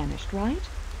Kedwood was banished, right?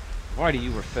 Why do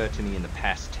you refer to me in the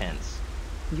past tense?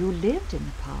 You lived in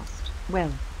the past.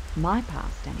 Well, my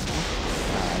past, anyway.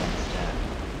 I understand.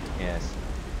 Yes.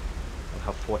 Well,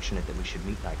 how fortunate that we should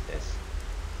meet like this.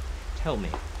 Tell me,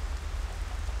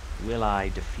 will I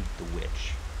defeat the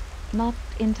witch? Not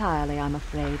entirely, I'm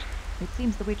afraid. It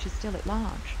seems the witch is still at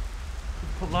large.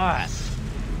 Alas!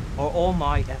 Are all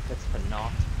my efforts for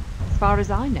naught? As far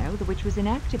as I know, the witch was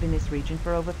inactive in this region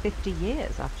for over 50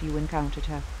 years after you encountered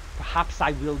her. Perhaps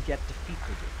I will yet defeat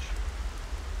the witch.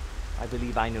 I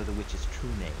believe I know the witch's true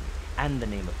name, and the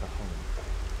name of her home.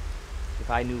 If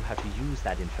I knew how to use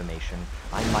that information,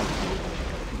 I might be able to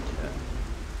defeat her.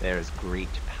 There is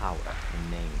great power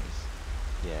in names.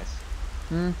 Yes?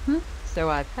 Mm-hmm. So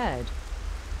I've heard.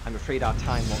 I'm afraid our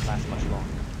time won't last much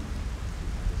longer.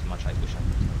 There's much I wish I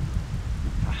could tell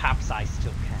you. Perhaps I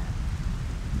still can.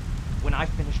 When I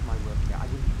finish my work here, I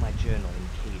will leave my journal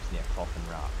in caves near Coffin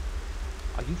Rock.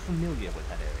 Are you familiar with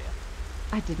that area?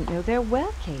 I didn't know there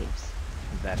were caves.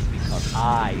 That's because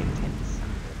I intend to see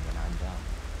them when I'm done.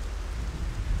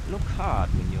 Look hard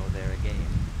when you're there again.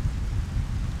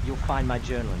 You'll find my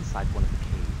journal inside one of the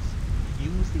caves.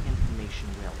 Use the information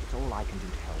well. It's all I can do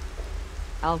to help.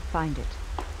 I'll find it.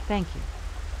 Thank you.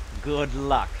 Good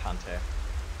luck, Hunter.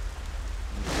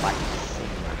 You fight the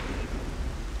same way.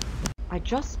 I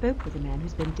just spoke with a man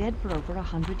who's been dead for over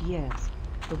 100 years.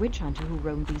 The witch hunter who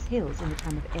roamed these hills in the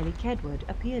time of Ellie Kedwood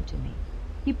appeared to me.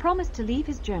 He promised to leave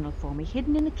his journal for me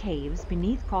hidden in the caves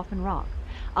beneath Coffin Rock.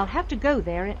 I'll have to go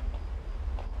there and...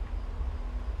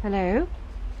 Hello?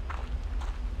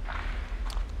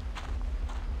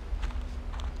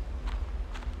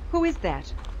 Who is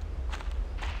that?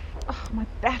 Oh, my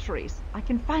batteries. I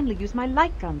can finally use my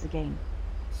light guns again.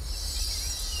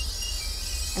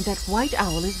 And that white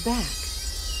owl is back.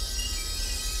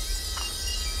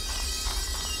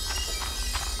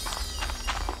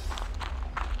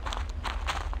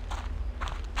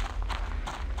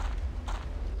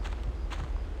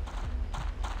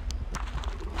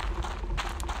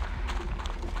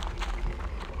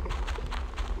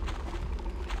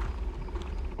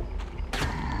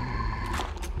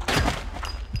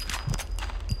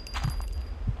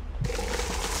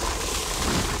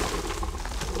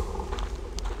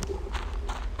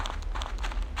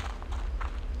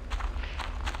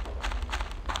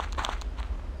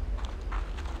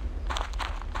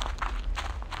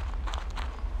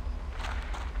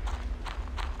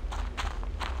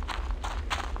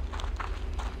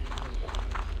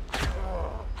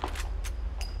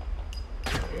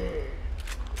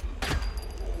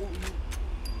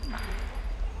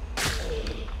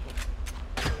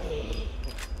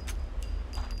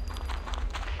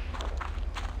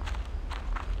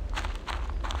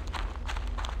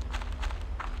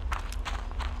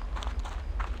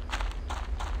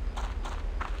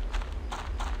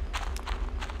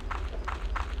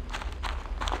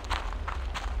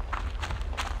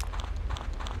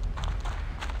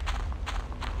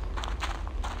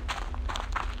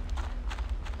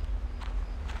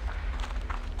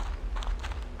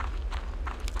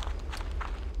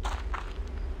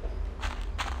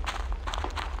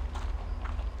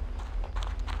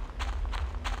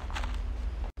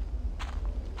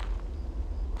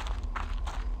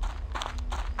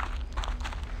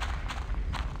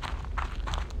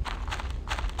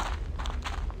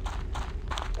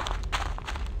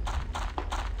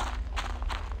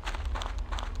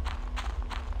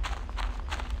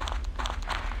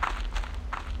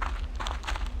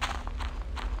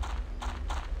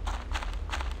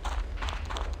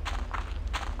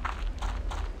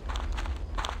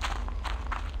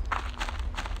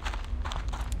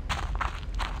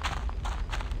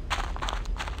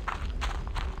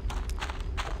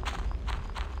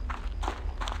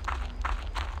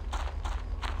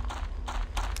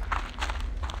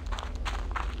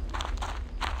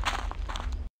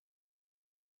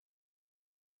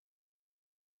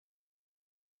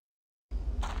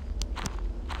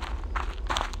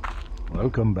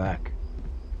 Welcome back.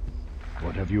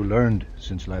 What have you learned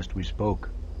since last we spoke?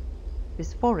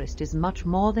 This forest is much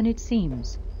more than it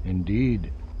seems.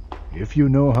 Indeed. If you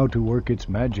know how to work its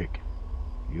magic,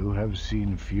 you have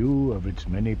seen few of its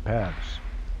many paths.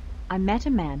 I met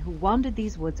a man who wandered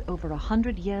these woods over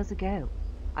 100 years ago.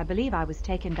 I believe I was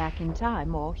taken back in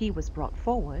time, or he was brought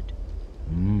forward.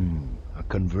 A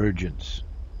convergence.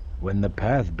 When the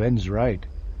path bends right,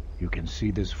 You can see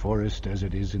this forest as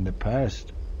it is in the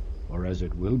past, or as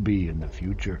it will be in the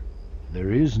future.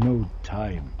 There is no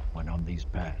time when on these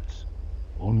paths,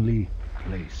 only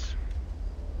place.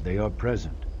 They are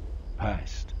present,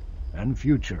 past, and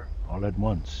future all at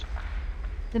once.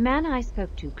 The man I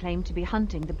spoke to claimed to be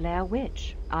hunting the Blair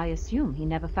witch. I assume he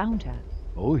never found her.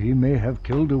 Oh, he may have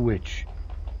killed a witch,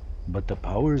 but the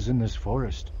powers in this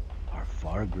forest are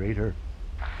far greater.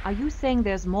 Are you saying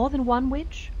there's more than one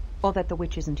witch, or that the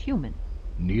witch isn't human?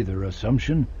 Neither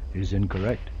assumption is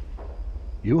incorrect.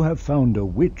 You have found a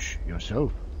witch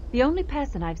yourself. The only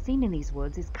person I've seen in these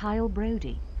woods is Kyle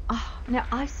Brody. Now,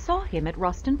 I saw him at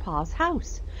Rustin Parr's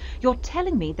house. You're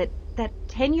telling me that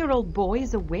 10-year-old boy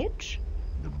is a witch?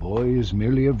 The boy is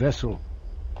merely a vessel,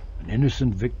 an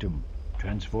innocent victim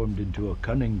transformed into a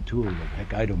cunning tool of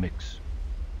Hekidomix.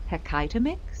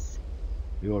 Hekidomix?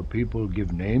 Your people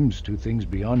give names to things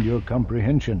beyond your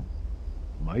comprehension.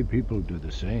 My people do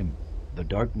the same. The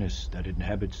darkness that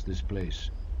inhabits this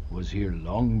place was here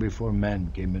long before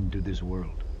man came into this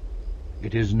world.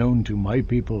 It is known to my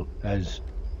people as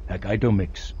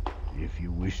Hekidomix. If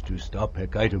you wish to stop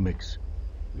Hekidomix,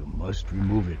 you must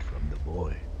remove it from the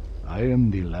boy. I am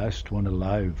the last one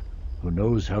alive who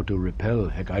knows how to repel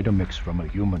Hekidomix from a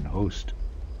human host.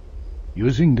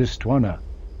 Using this Twana,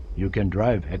 you can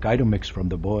drive Hekidomix from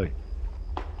the boy.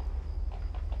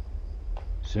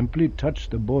 Simply touch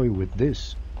the boy with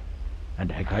this, and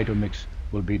Hekidomix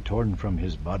will be torn from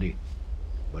his body.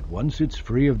 But once it's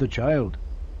free of the child,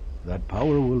 that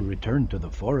power will return to the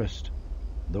forest.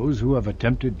 Those who have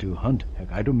attempted to hunt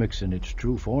Hekidomix in its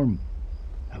true form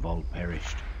have all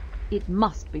perished. It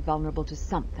must be vulnerable to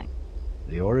something.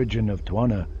 The origin of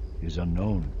Twana is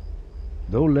unknown,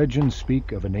 though legends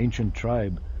speak of an ancient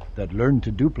tribe that learned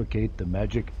to duplicate the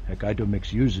magic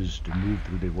Hekidomix uses to move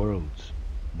through the worlds.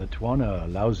 The Twana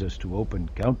allows us to open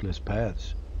countless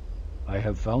paths. I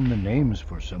have found the names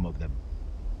for some of them.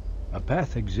 A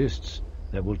path exists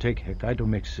that will take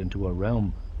Hekidomix into a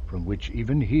realm from which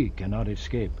even he cannot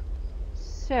escape.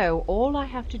 So all I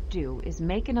have to do is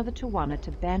make another Tawana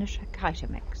to banish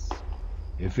Hekidomix.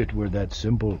 If it were that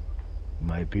simple,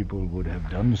 my people would have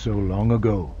done so long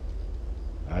ago.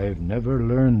 I've never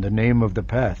learned the name of the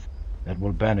path that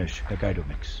will banish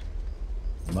Hekidomix.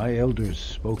 My elders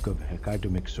spoke of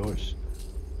Hekidomix source,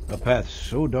 a path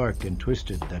so dark and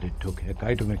twisted that it took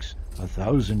Hekidomix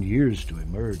 1,000 years to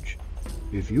emerge.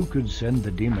 If you could send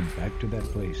the demon back to that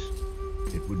place,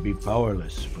 it would be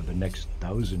powerless for the next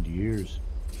 1,000 years.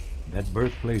 That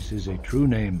birthplace is a true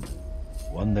name,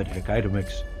 one that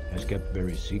Hekidomix has kept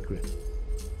very secret.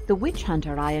 The witch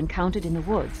hunter I encountered in the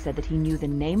woods said that he knew the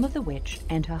name of the witch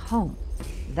and her home.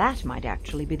 That might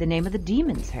actually be the name of the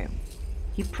demon's home.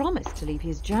 He promised to leave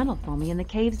his journal for me in the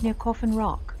caves near Coffin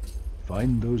Rock.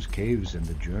 Find those caves and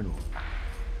the journal.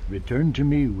 Return to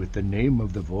me with the name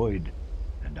of the void,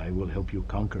 and I will help you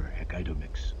conquer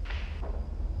Hekidomix.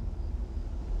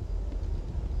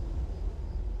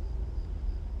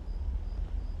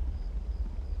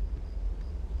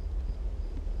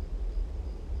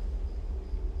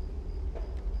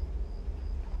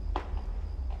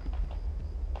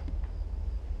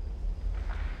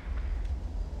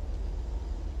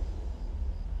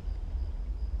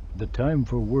 The time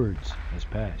for words has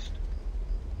passed.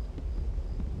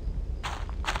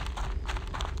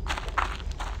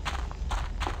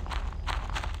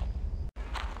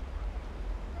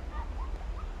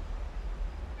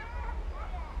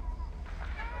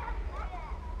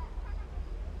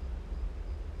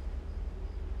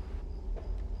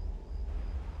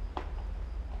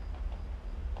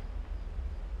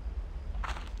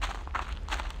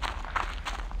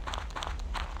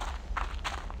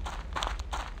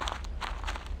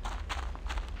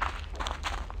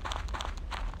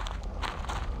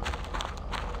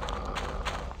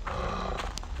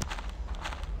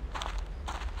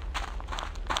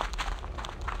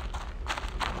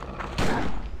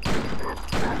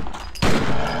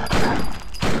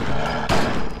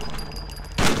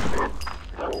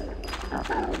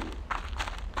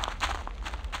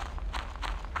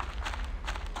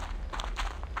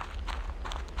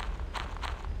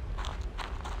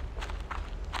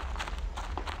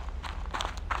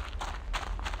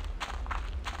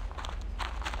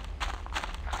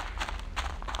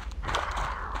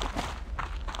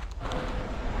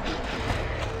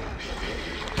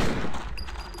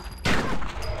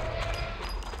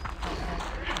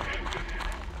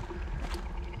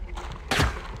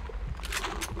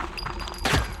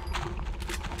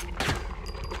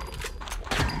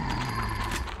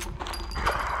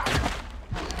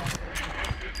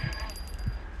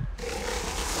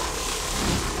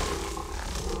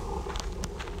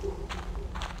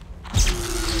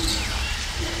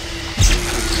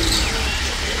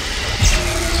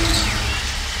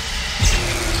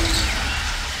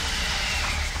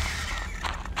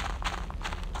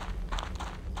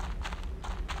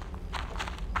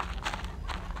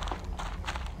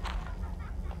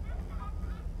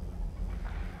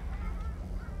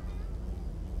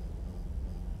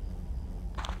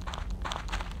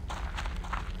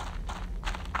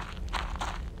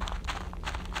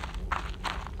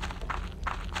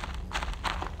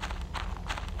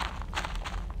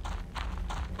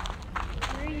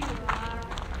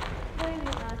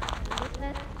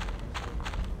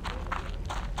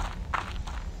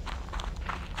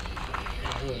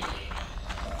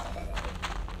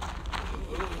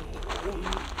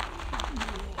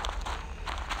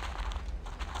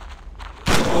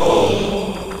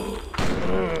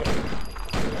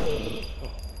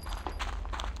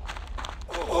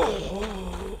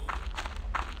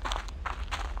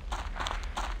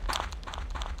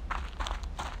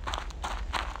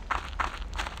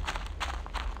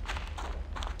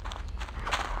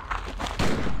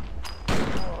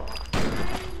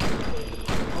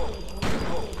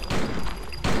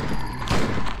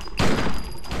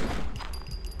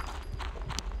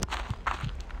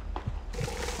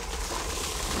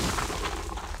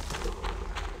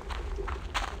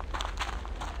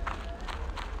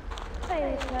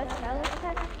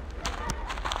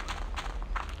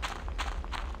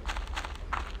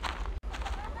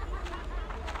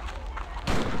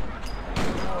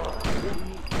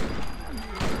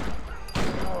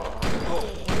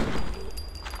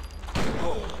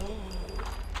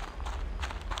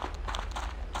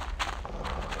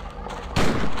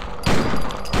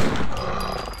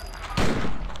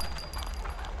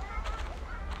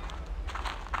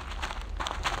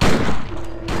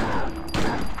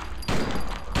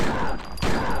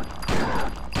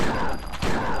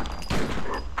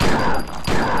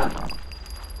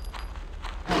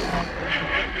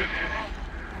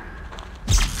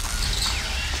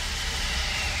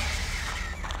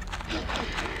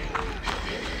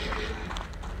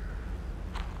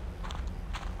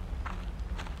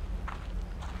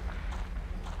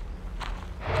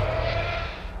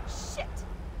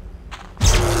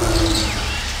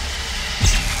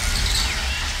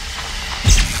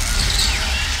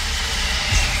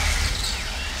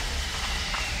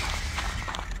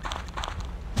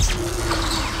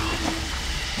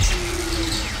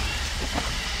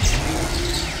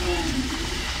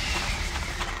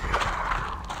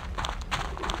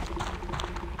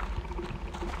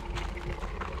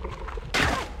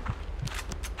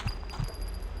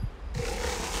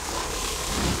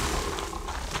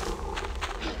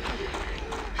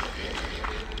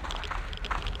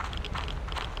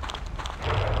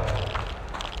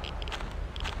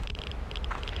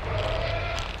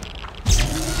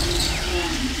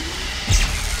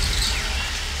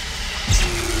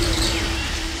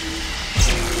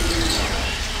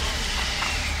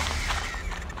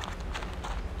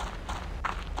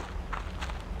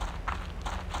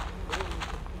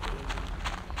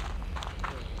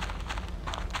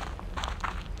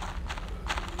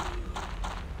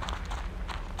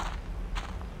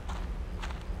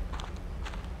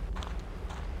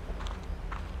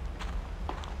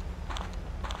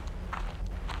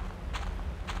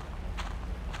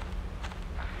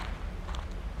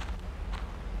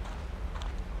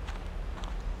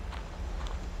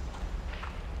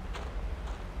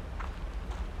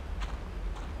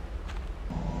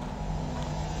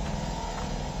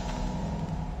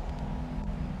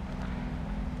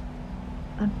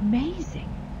 Amazing.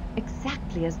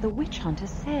 Exactly as the witch hunter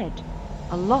said.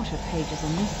 A lot of pages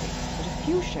are missing, but a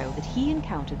few show that he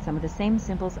encountered some of the same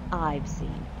symbols I've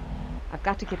seen. I've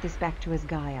got to get this back to his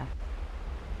Gaia.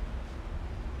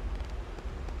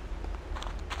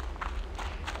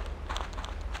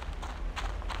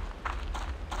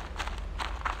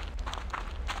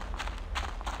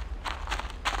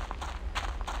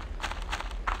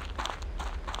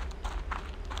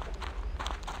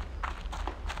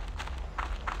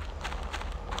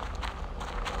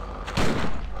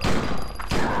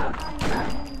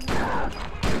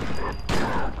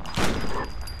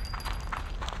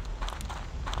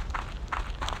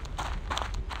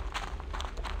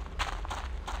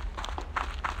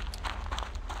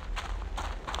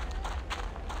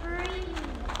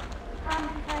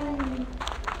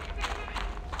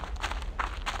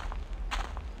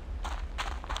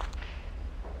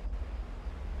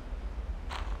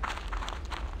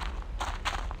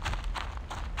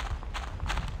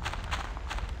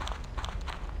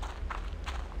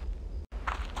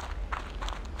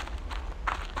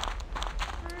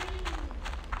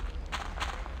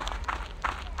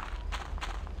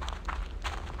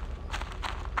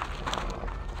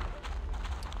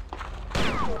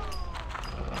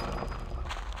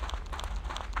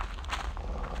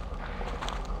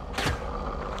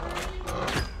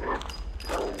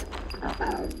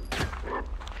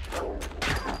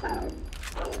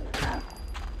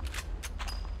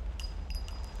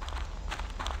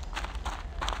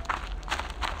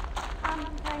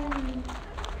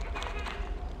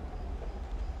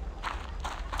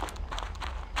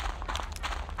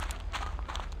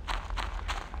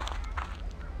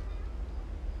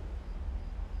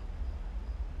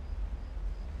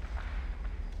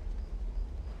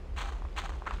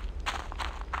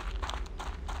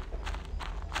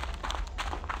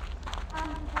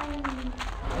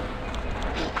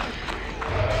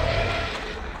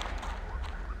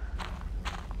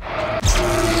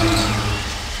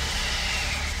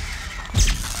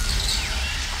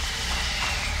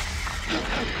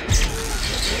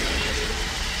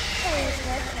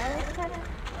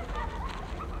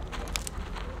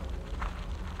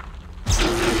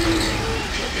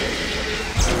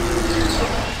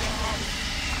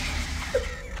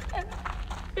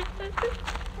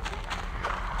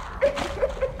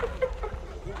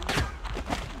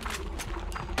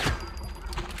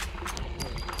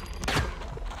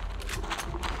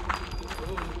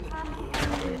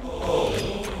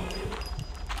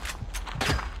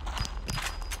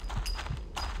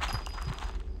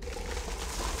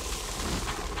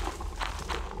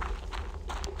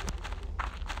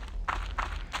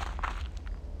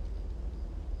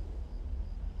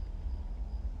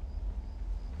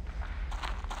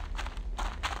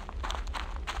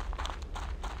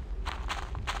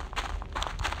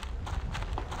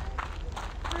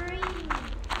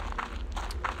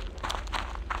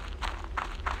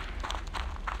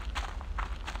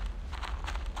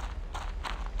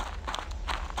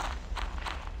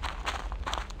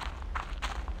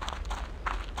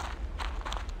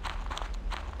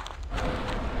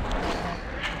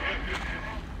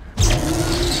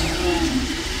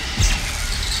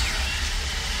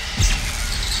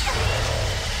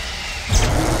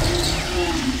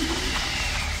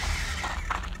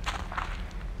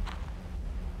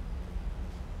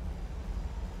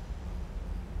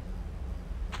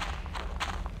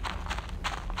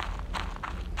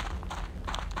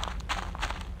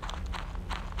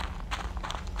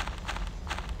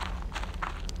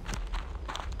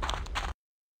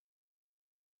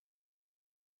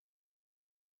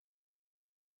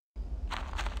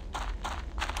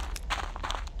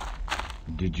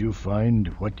 Did you find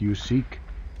what you seek?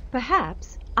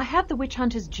 Perhaps. I have the witch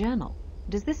hunter's journal.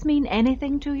 Does this mean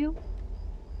anything to you?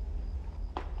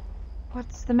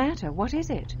 What's the matter? What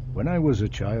is it? When I was a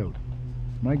child,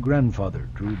 my grandfather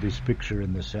drew this picture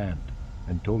in the sand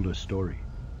and told a story.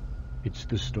 It's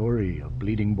the story of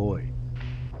Bleeding Boy.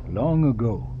 Long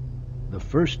ago, the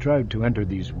first tribe to enter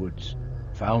these woods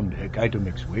found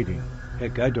Hecaitomix waiting.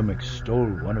 Hecaitomix stole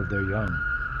one of their young,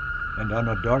 and on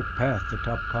a dark path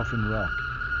atop Coffin Rock,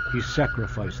 he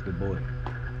sacrificed the boy,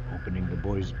 opening the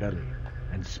boy's belly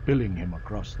and spilling him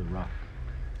across the rock.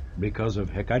 Because of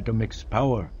Hecaitomix's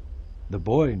power, the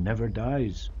boy never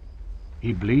dies.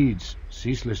 He bleeds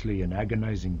ceaselessly in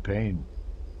agonizing pain.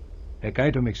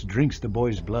 Hecaitomix drinks the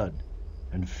boy's blood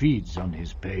and feeds on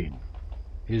his pain.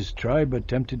 His tribe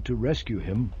attempted to rescue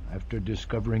him after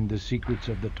discovering the secrets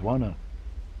of the Twana.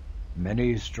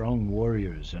 Many strong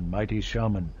warriors and mighty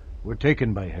shaman were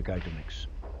taken by Hecaitomix.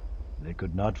 They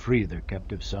could not free their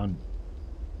captive son.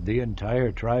 The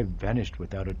entire tribe vanished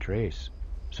without a trace.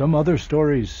 Some other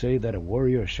stories say that a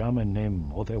warrior shaman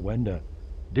named Othewenda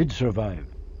did survive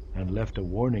and left a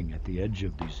warning at the edge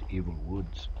of these evil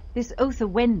woods. This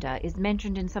Othewenda is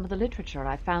mentioned in some of the literature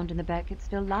I found in the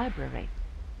Burkittsville Library.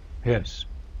 Yes,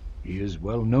 he is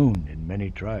well known in many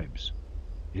tribes.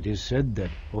 It is said that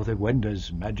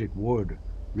Othewenda's magic ward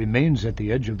remains at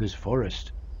the edge of this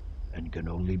forest and can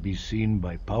only be seen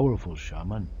by powerful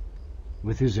shaman.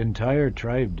 With his entire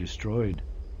tribe destroyed,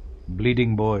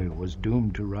 Bleeding Boy was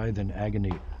doomed to writhe in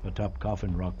agony atop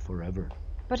Coffin Rock forever.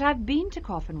 But I've been to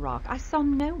Coffin Rock. I saw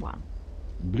no one.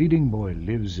 Bleeding Boy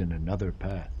lives in another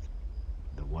path,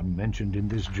 the one mentioned in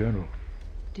this journal.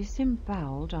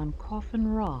 Disemboweled on Coffin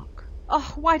Rock.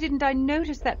 Oh, why didn't I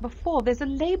notice that before? There's a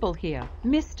label here.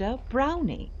 Mr.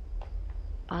 Brownie.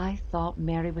 I thought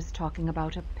Mary was talking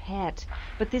about a pet,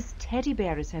 but this teddy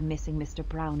bear is her missing Mr.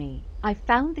 Brownie. I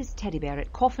found this teddy bear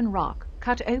at Coffin Rock,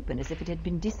 cut open as if it had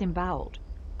been disemboweled.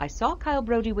 I saw Kyle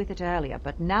Brody with it earlier,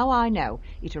 but now I know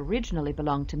it originally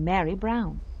belonged to Mary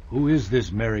Brown. Who is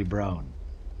this Mary Brown?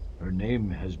 Her name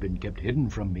has been kept hidden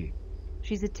from me.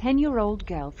 She's a 10-year-old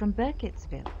girl from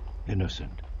Burkittsville.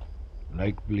 Innocent,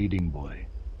 like Bleeding Boy.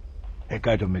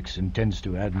 Hecaitomix intends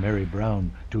to add Mary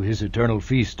Brown to his eternal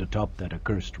feast atop that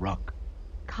accursed rock.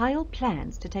 Kyle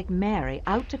plans to take Mary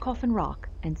out to Coffin Rock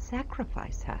and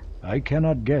sacrifice her. I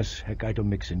cannot guess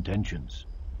Hecaitomix's intentions,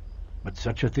 but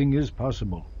such a thing is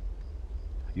possible.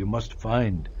 You must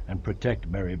find and protect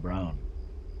Mary Brown.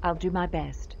 I'll do my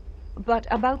best. But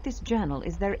about this journal,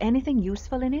 is there anything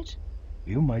useful in it?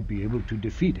 You might be able to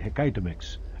defeat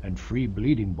Hecaitomix and free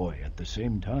Bleeding Boy at the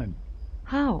same time.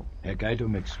 How?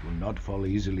 Hecaitomix will not fall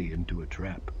easily into a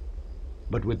trap.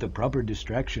 But with the proper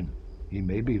distraction, he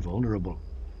may be vulnerable.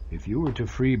 If you were to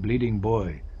free Bleeding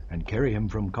Boy and carry him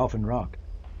from Coffin Rock,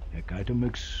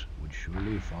 Hecaitomix would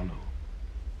surely follow.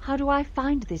 How do I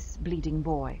find this Bleeding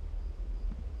Boy?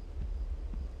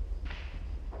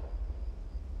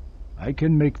 I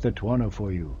can make the Twana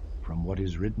for you from what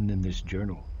is written in this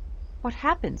journal. What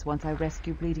happens once I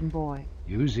rescue Bleeding Boy?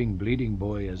 Using Bleeding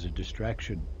Boy as a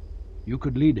distraction, you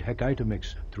could lead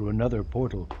Hecaitomix through another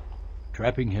portal,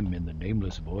 trapping him in the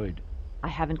nameless void. I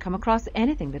haven't come across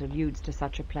anything that alludes to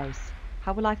such a place.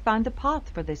 How will I find the path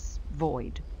for this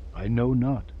void? I know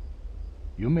not.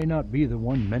 You may not be the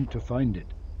one meant to find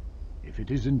it. If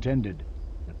it is intended,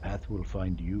 the path will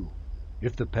find you.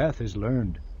 If the path is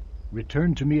learned,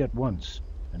 return to me at once,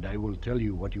 and I will tell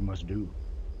you what you must do.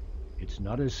 It's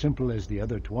not as simple as the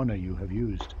other Twana you have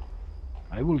used.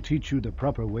 I will teach you the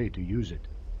proper way to use it.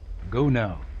 Go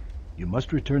now. You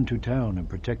must return to town and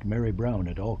protect Mary Brown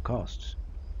at all costs.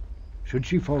 Should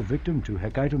she fall victim to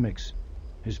Hecaitomix,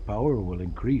 his power will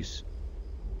increase.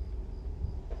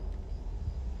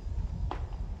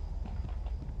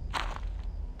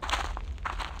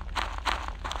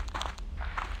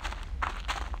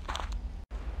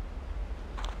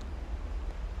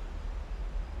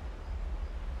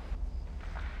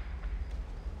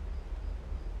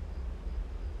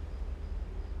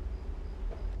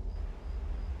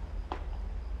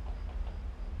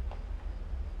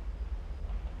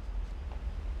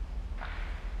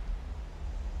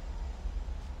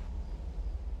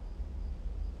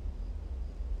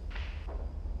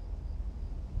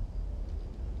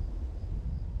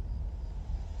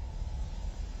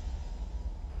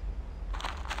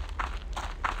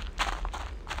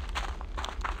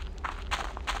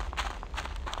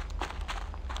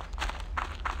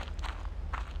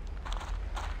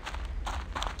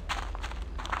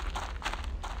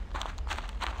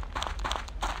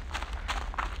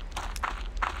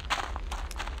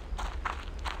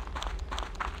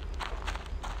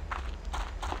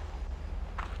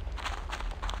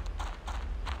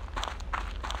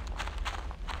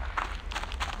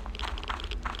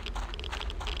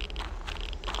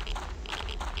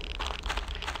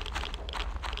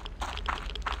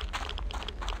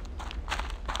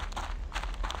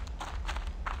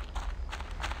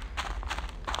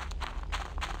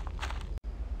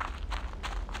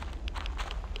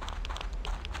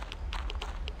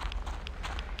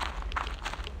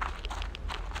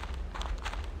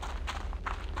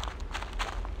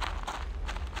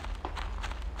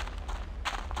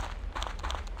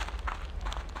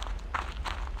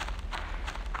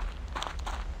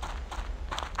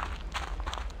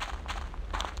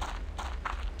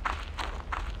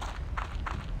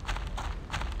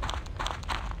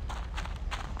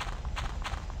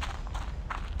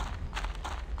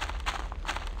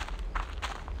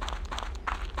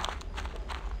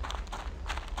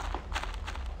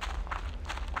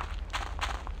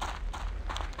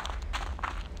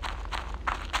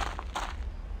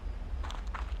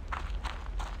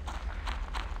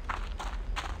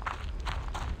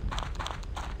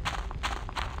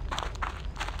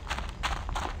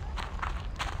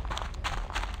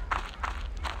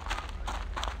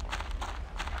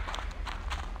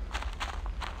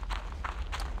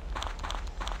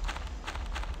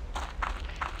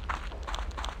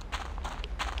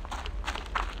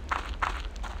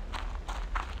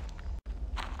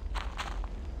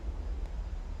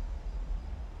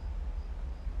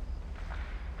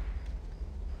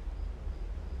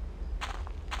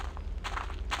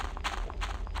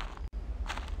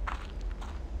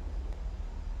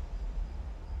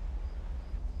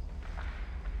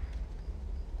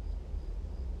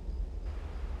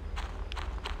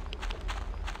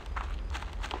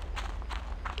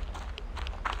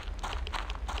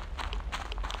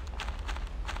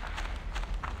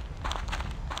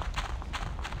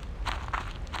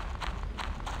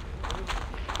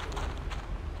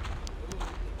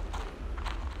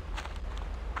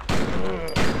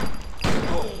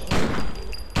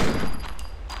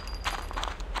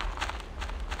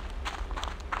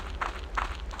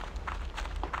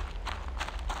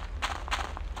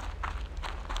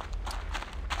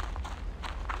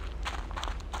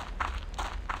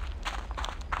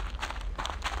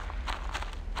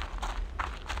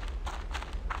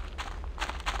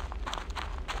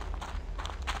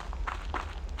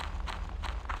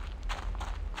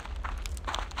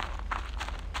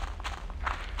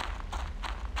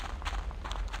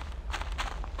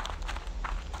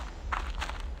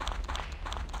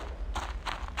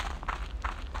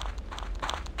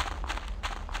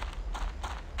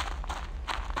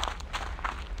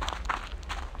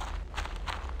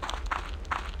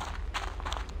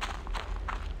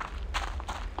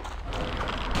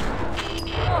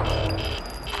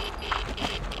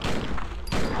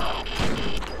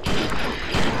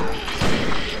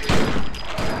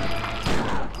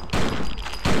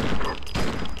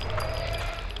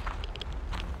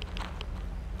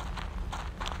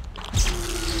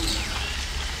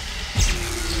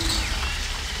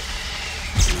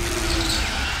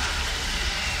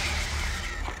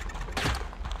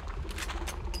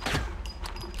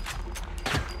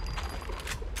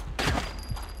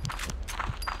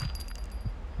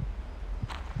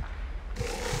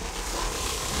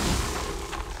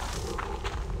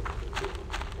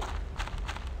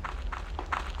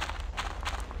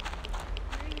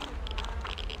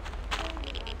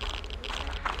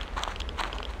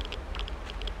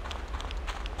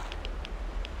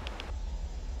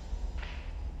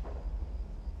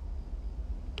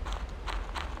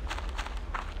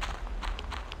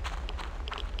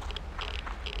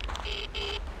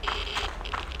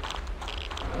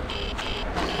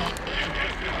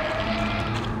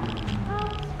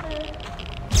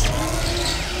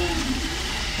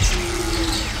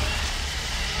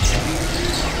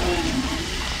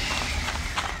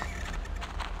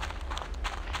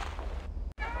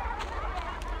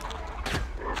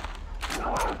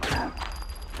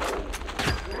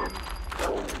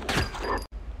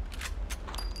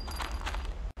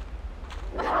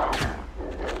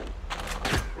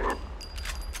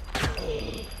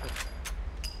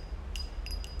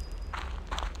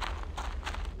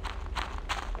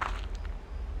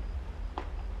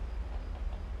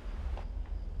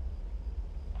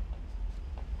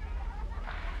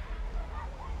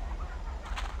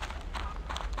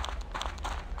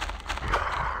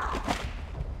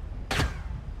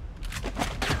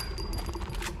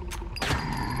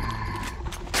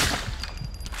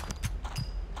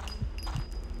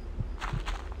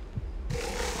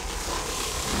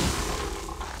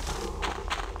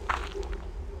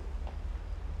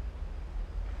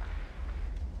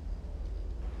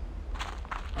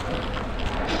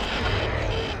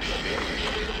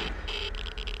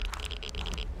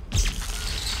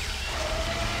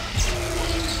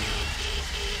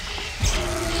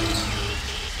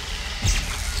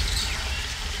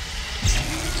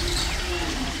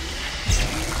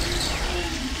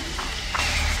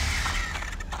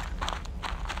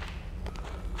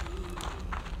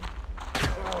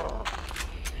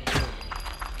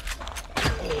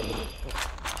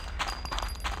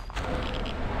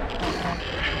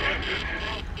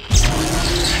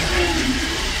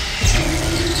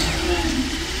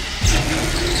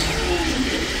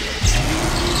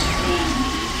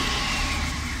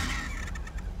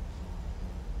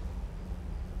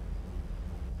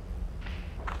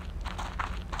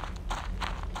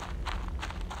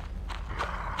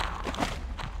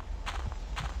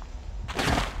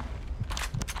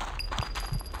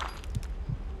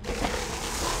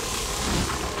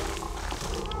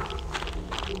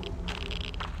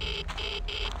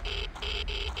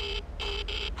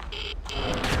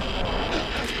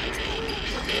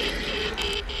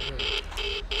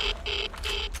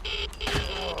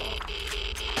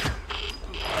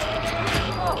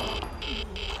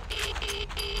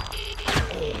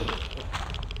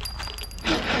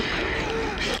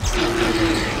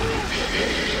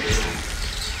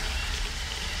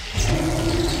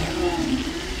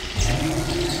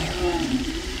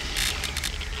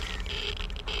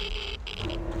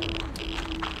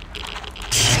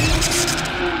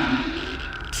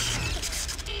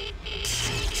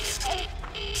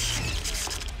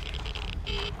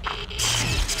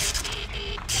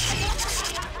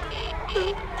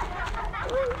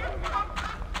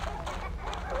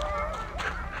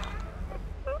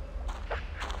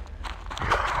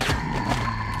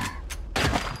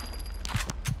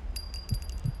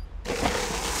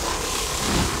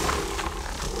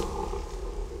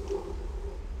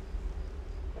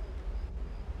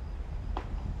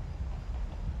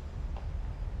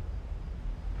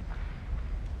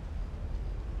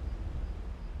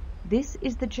 This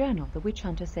is the journal the witch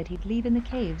hunter said he'd leave in the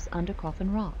caves under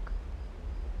Coffin Rock.